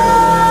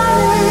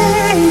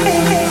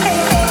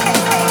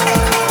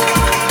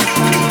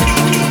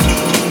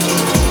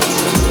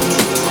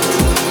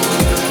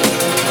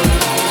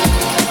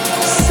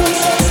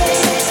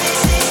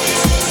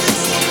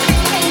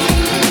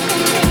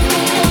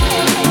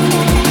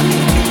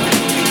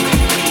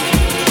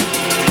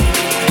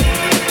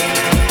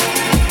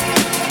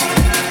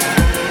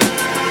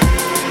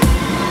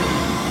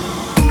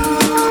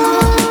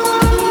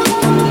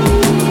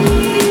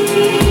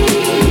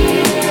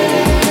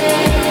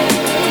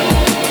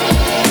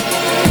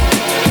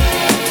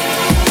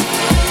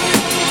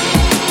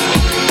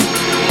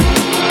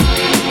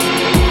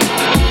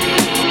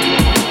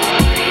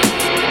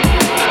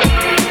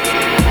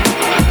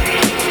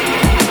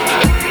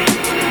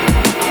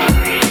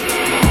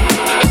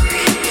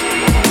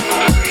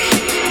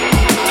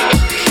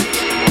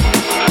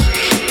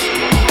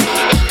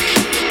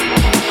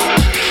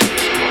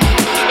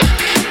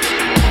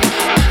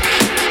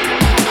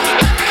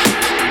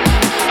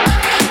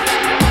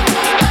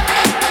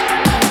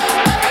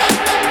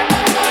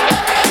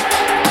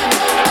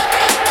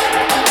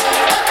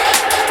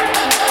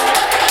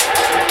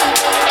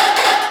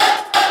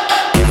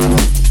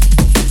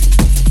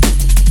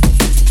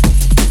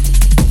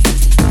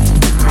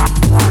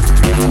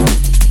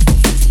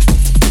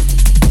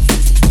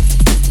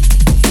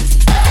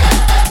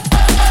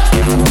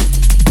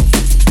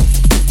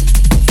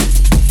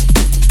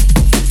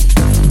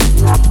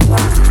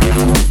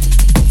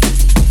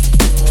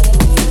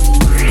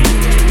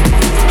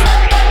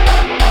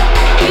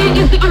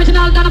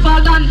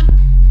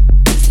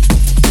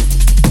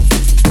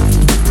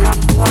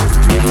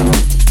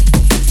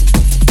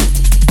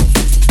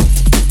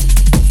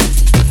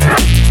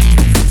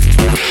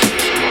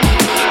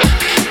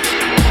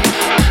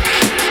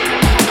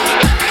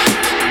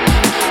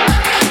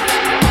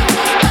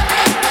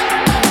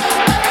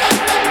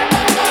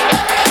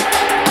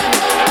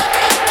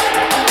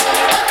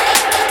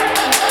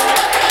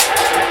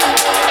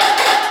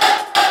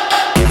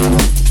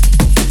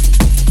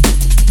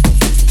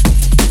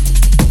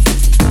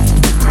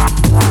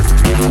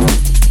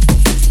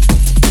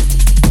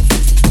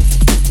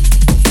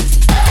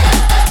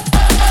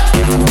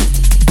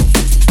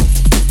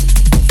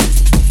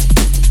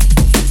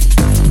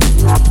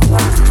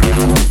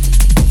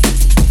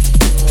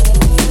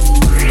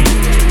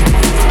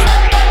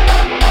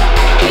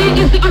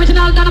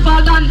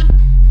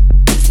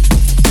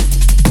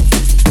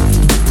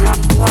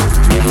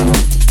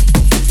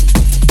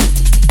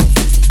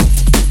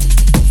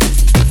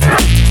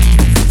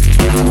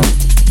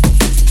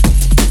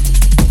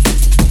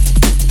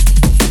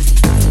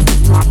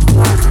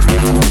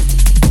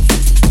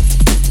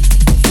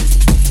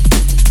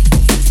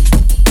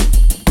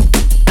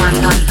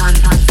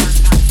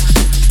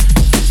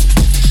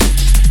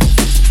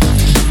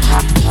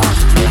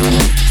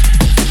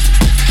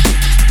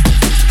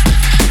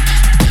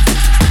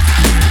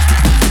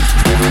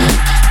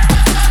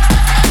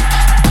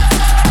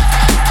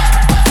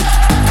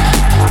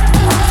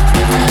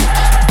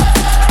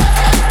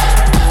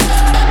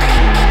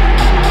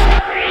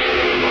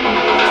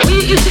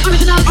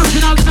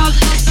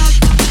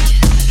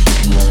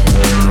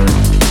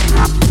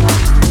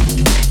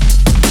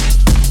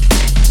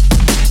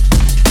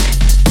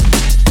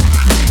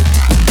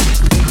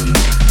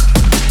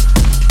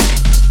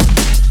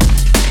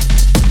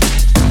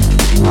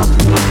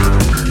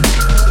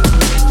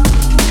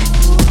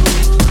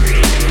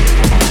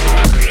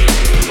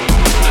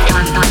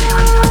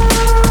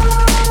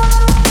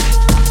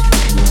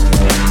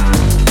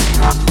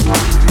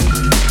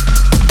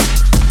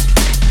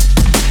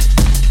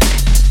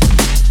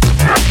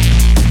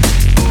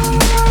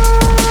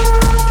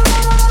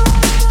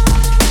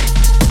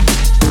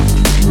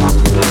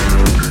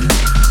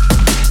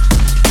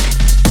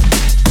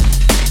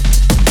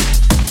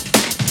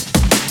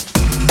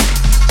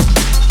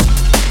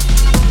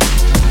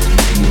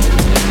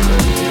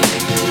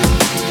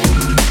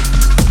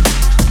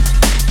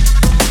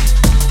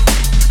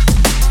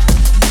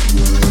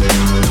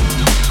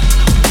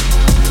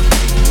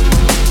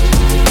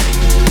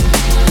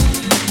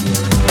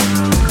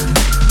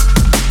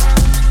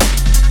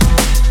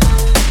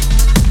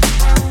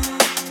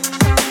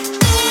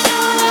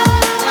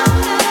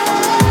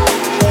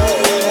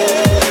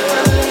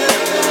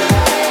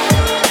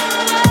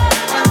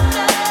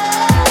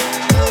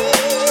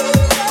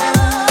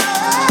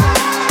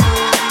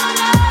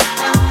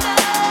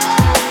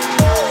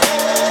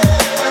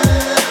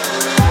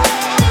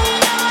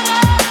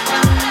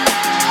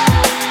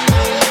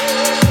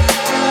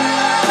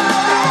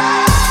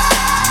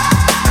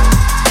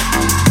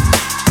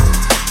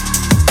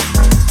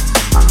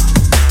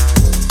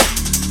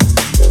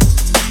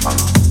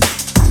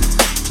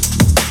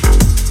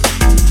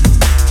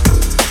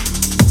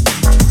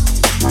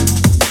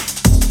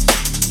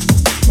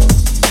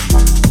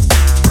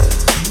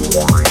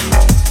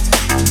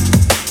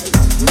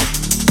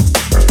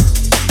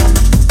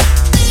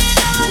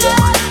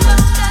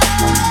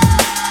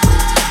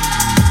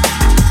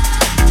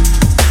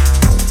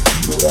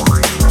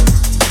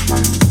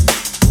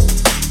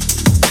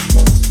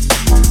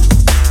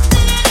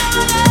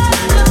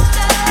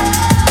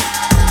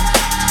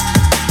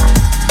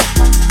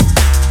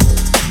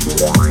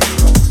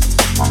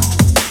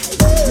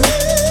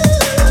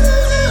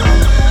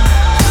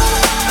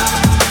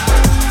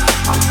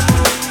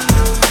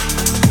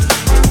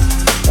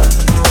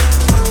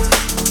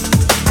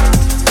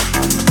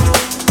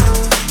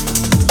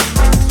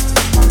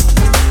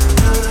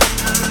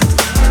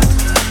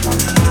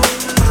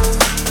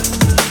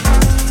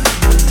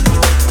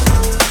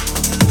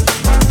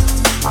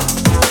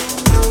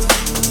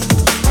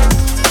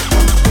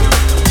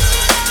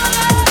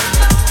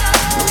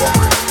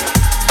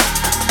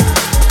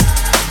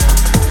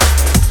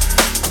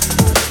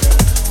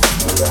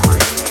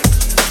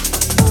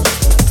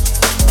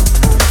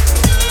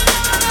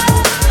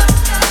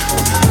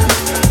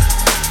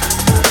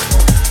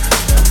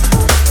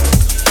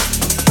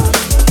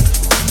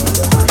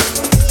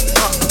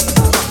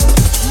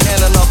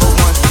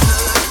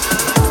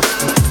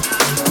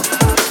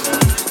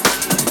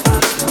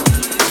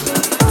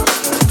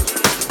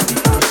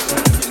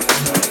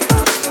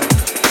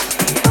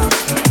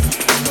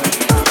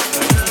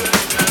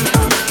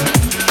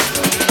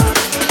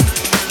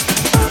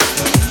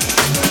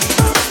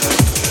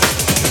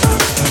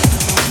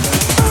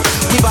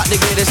 to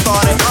get it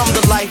started. I'm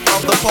the life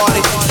of the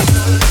party.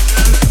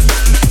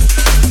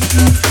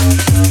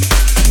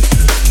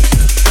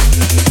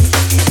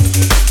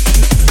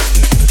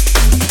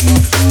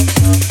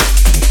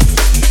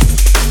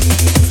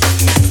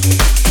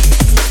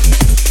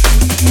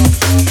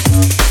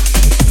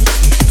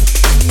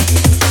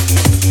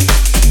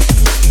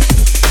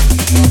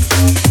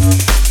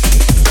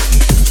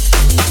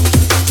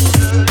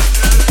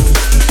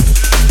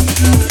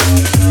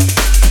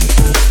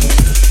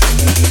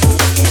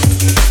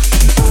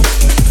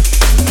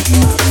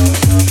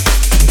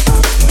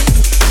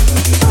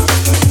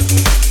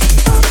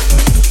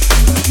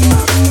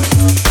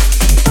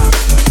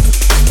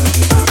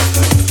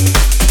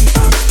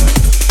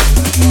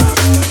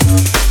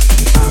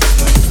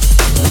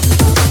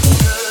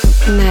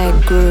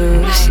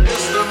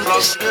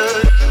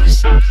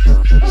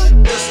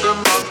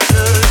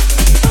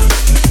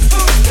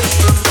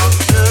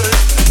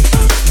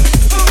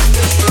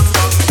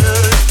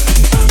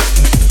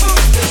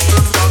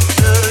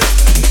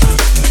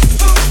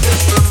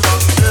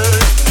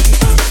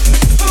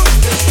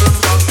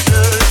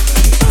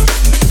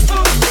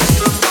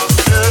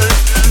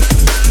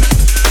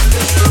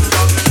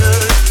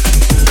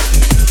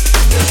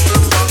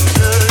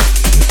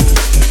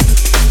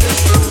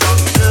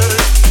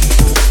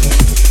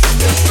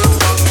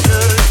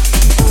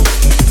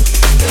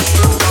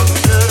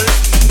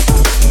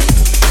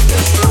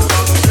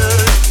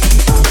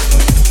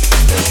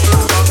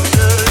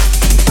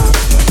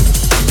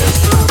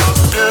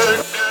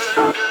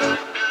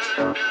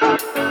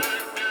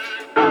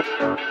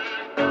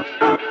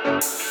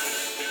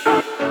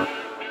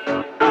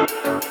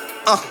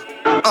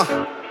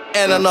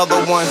 And another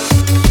one.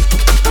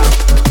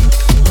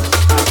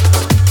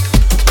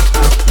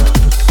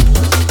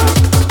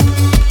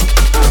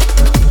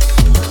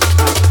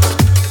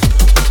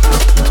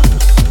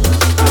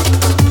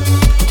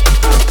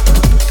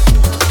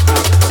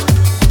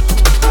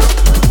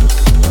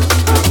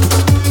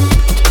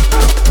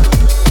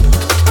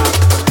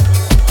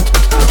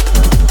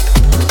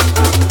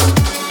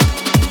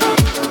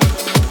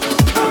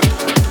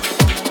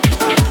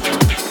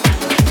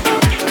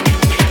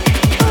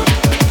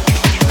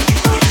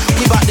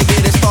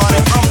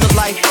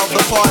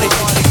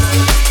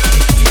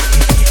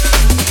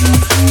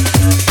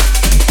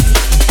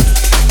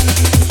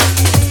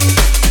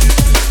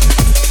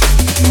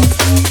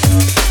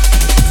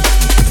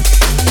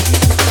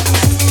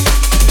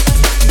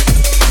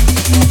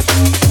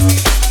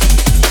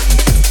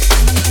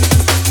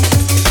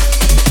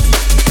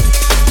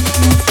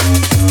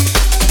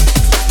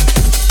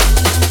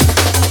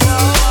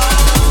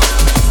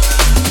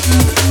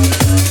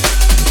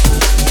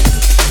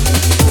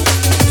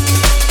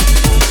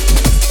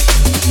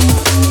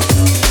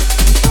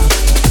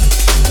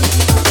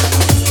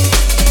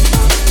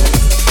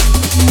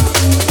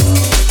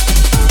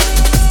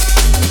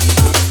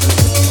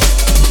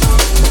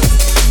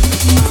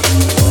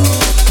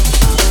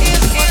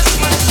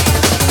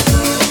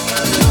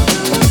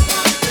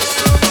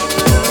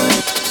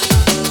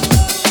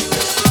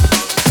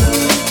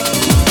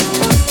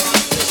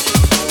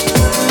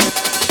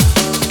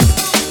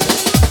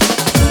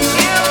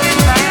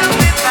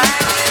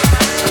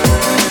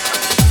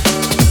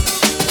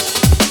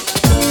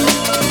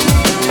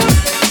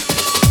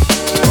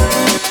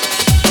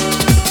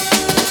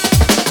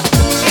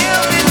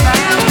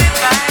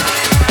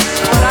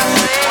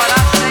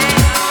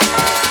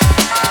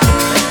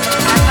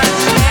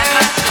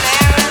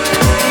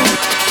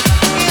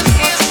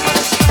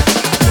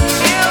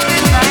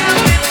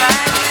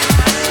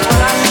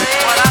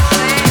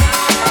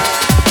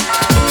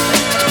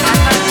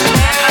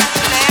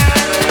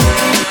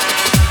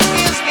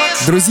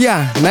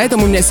 Друзья, на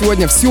этом у меня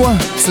сегодня все.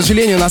 К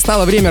сожалению,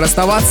 настало время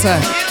расставаться.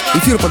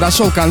 Эфир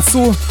подошел к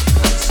концу.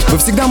 Вы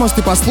всегда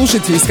можете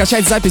послушать и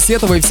скачать запись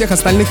этого и всех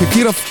остальных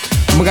эфиров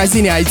в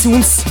магазине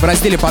iTunes в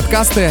разделе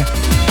 «Подкасты»,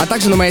 а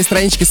также на моей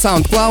страничке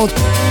SoundCloud.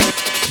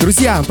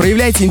 Друзья,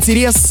 проявляйте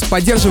интерес,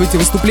 поддерживайте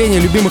выступления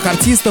любимых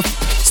артистов,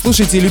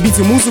 слушайте и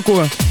любите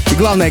музыку. И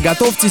главное,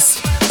 готовьтесь.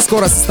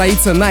 Скоро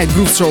состоится Night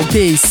Grooves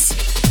Showcase.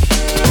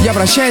 Я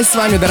прощаюсь с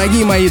вами,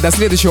 дорогие мои, до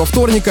следующего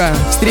вторника.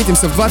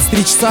 Встретимся в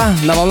 23 часа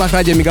на волнах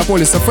радио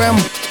Megapolis FM.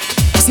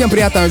 Всем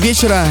приятного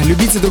вечера,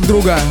 любите друг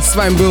друга. С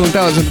вами был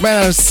Intelligent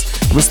Manners.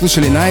 Вы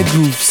слушали Night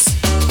Grooves.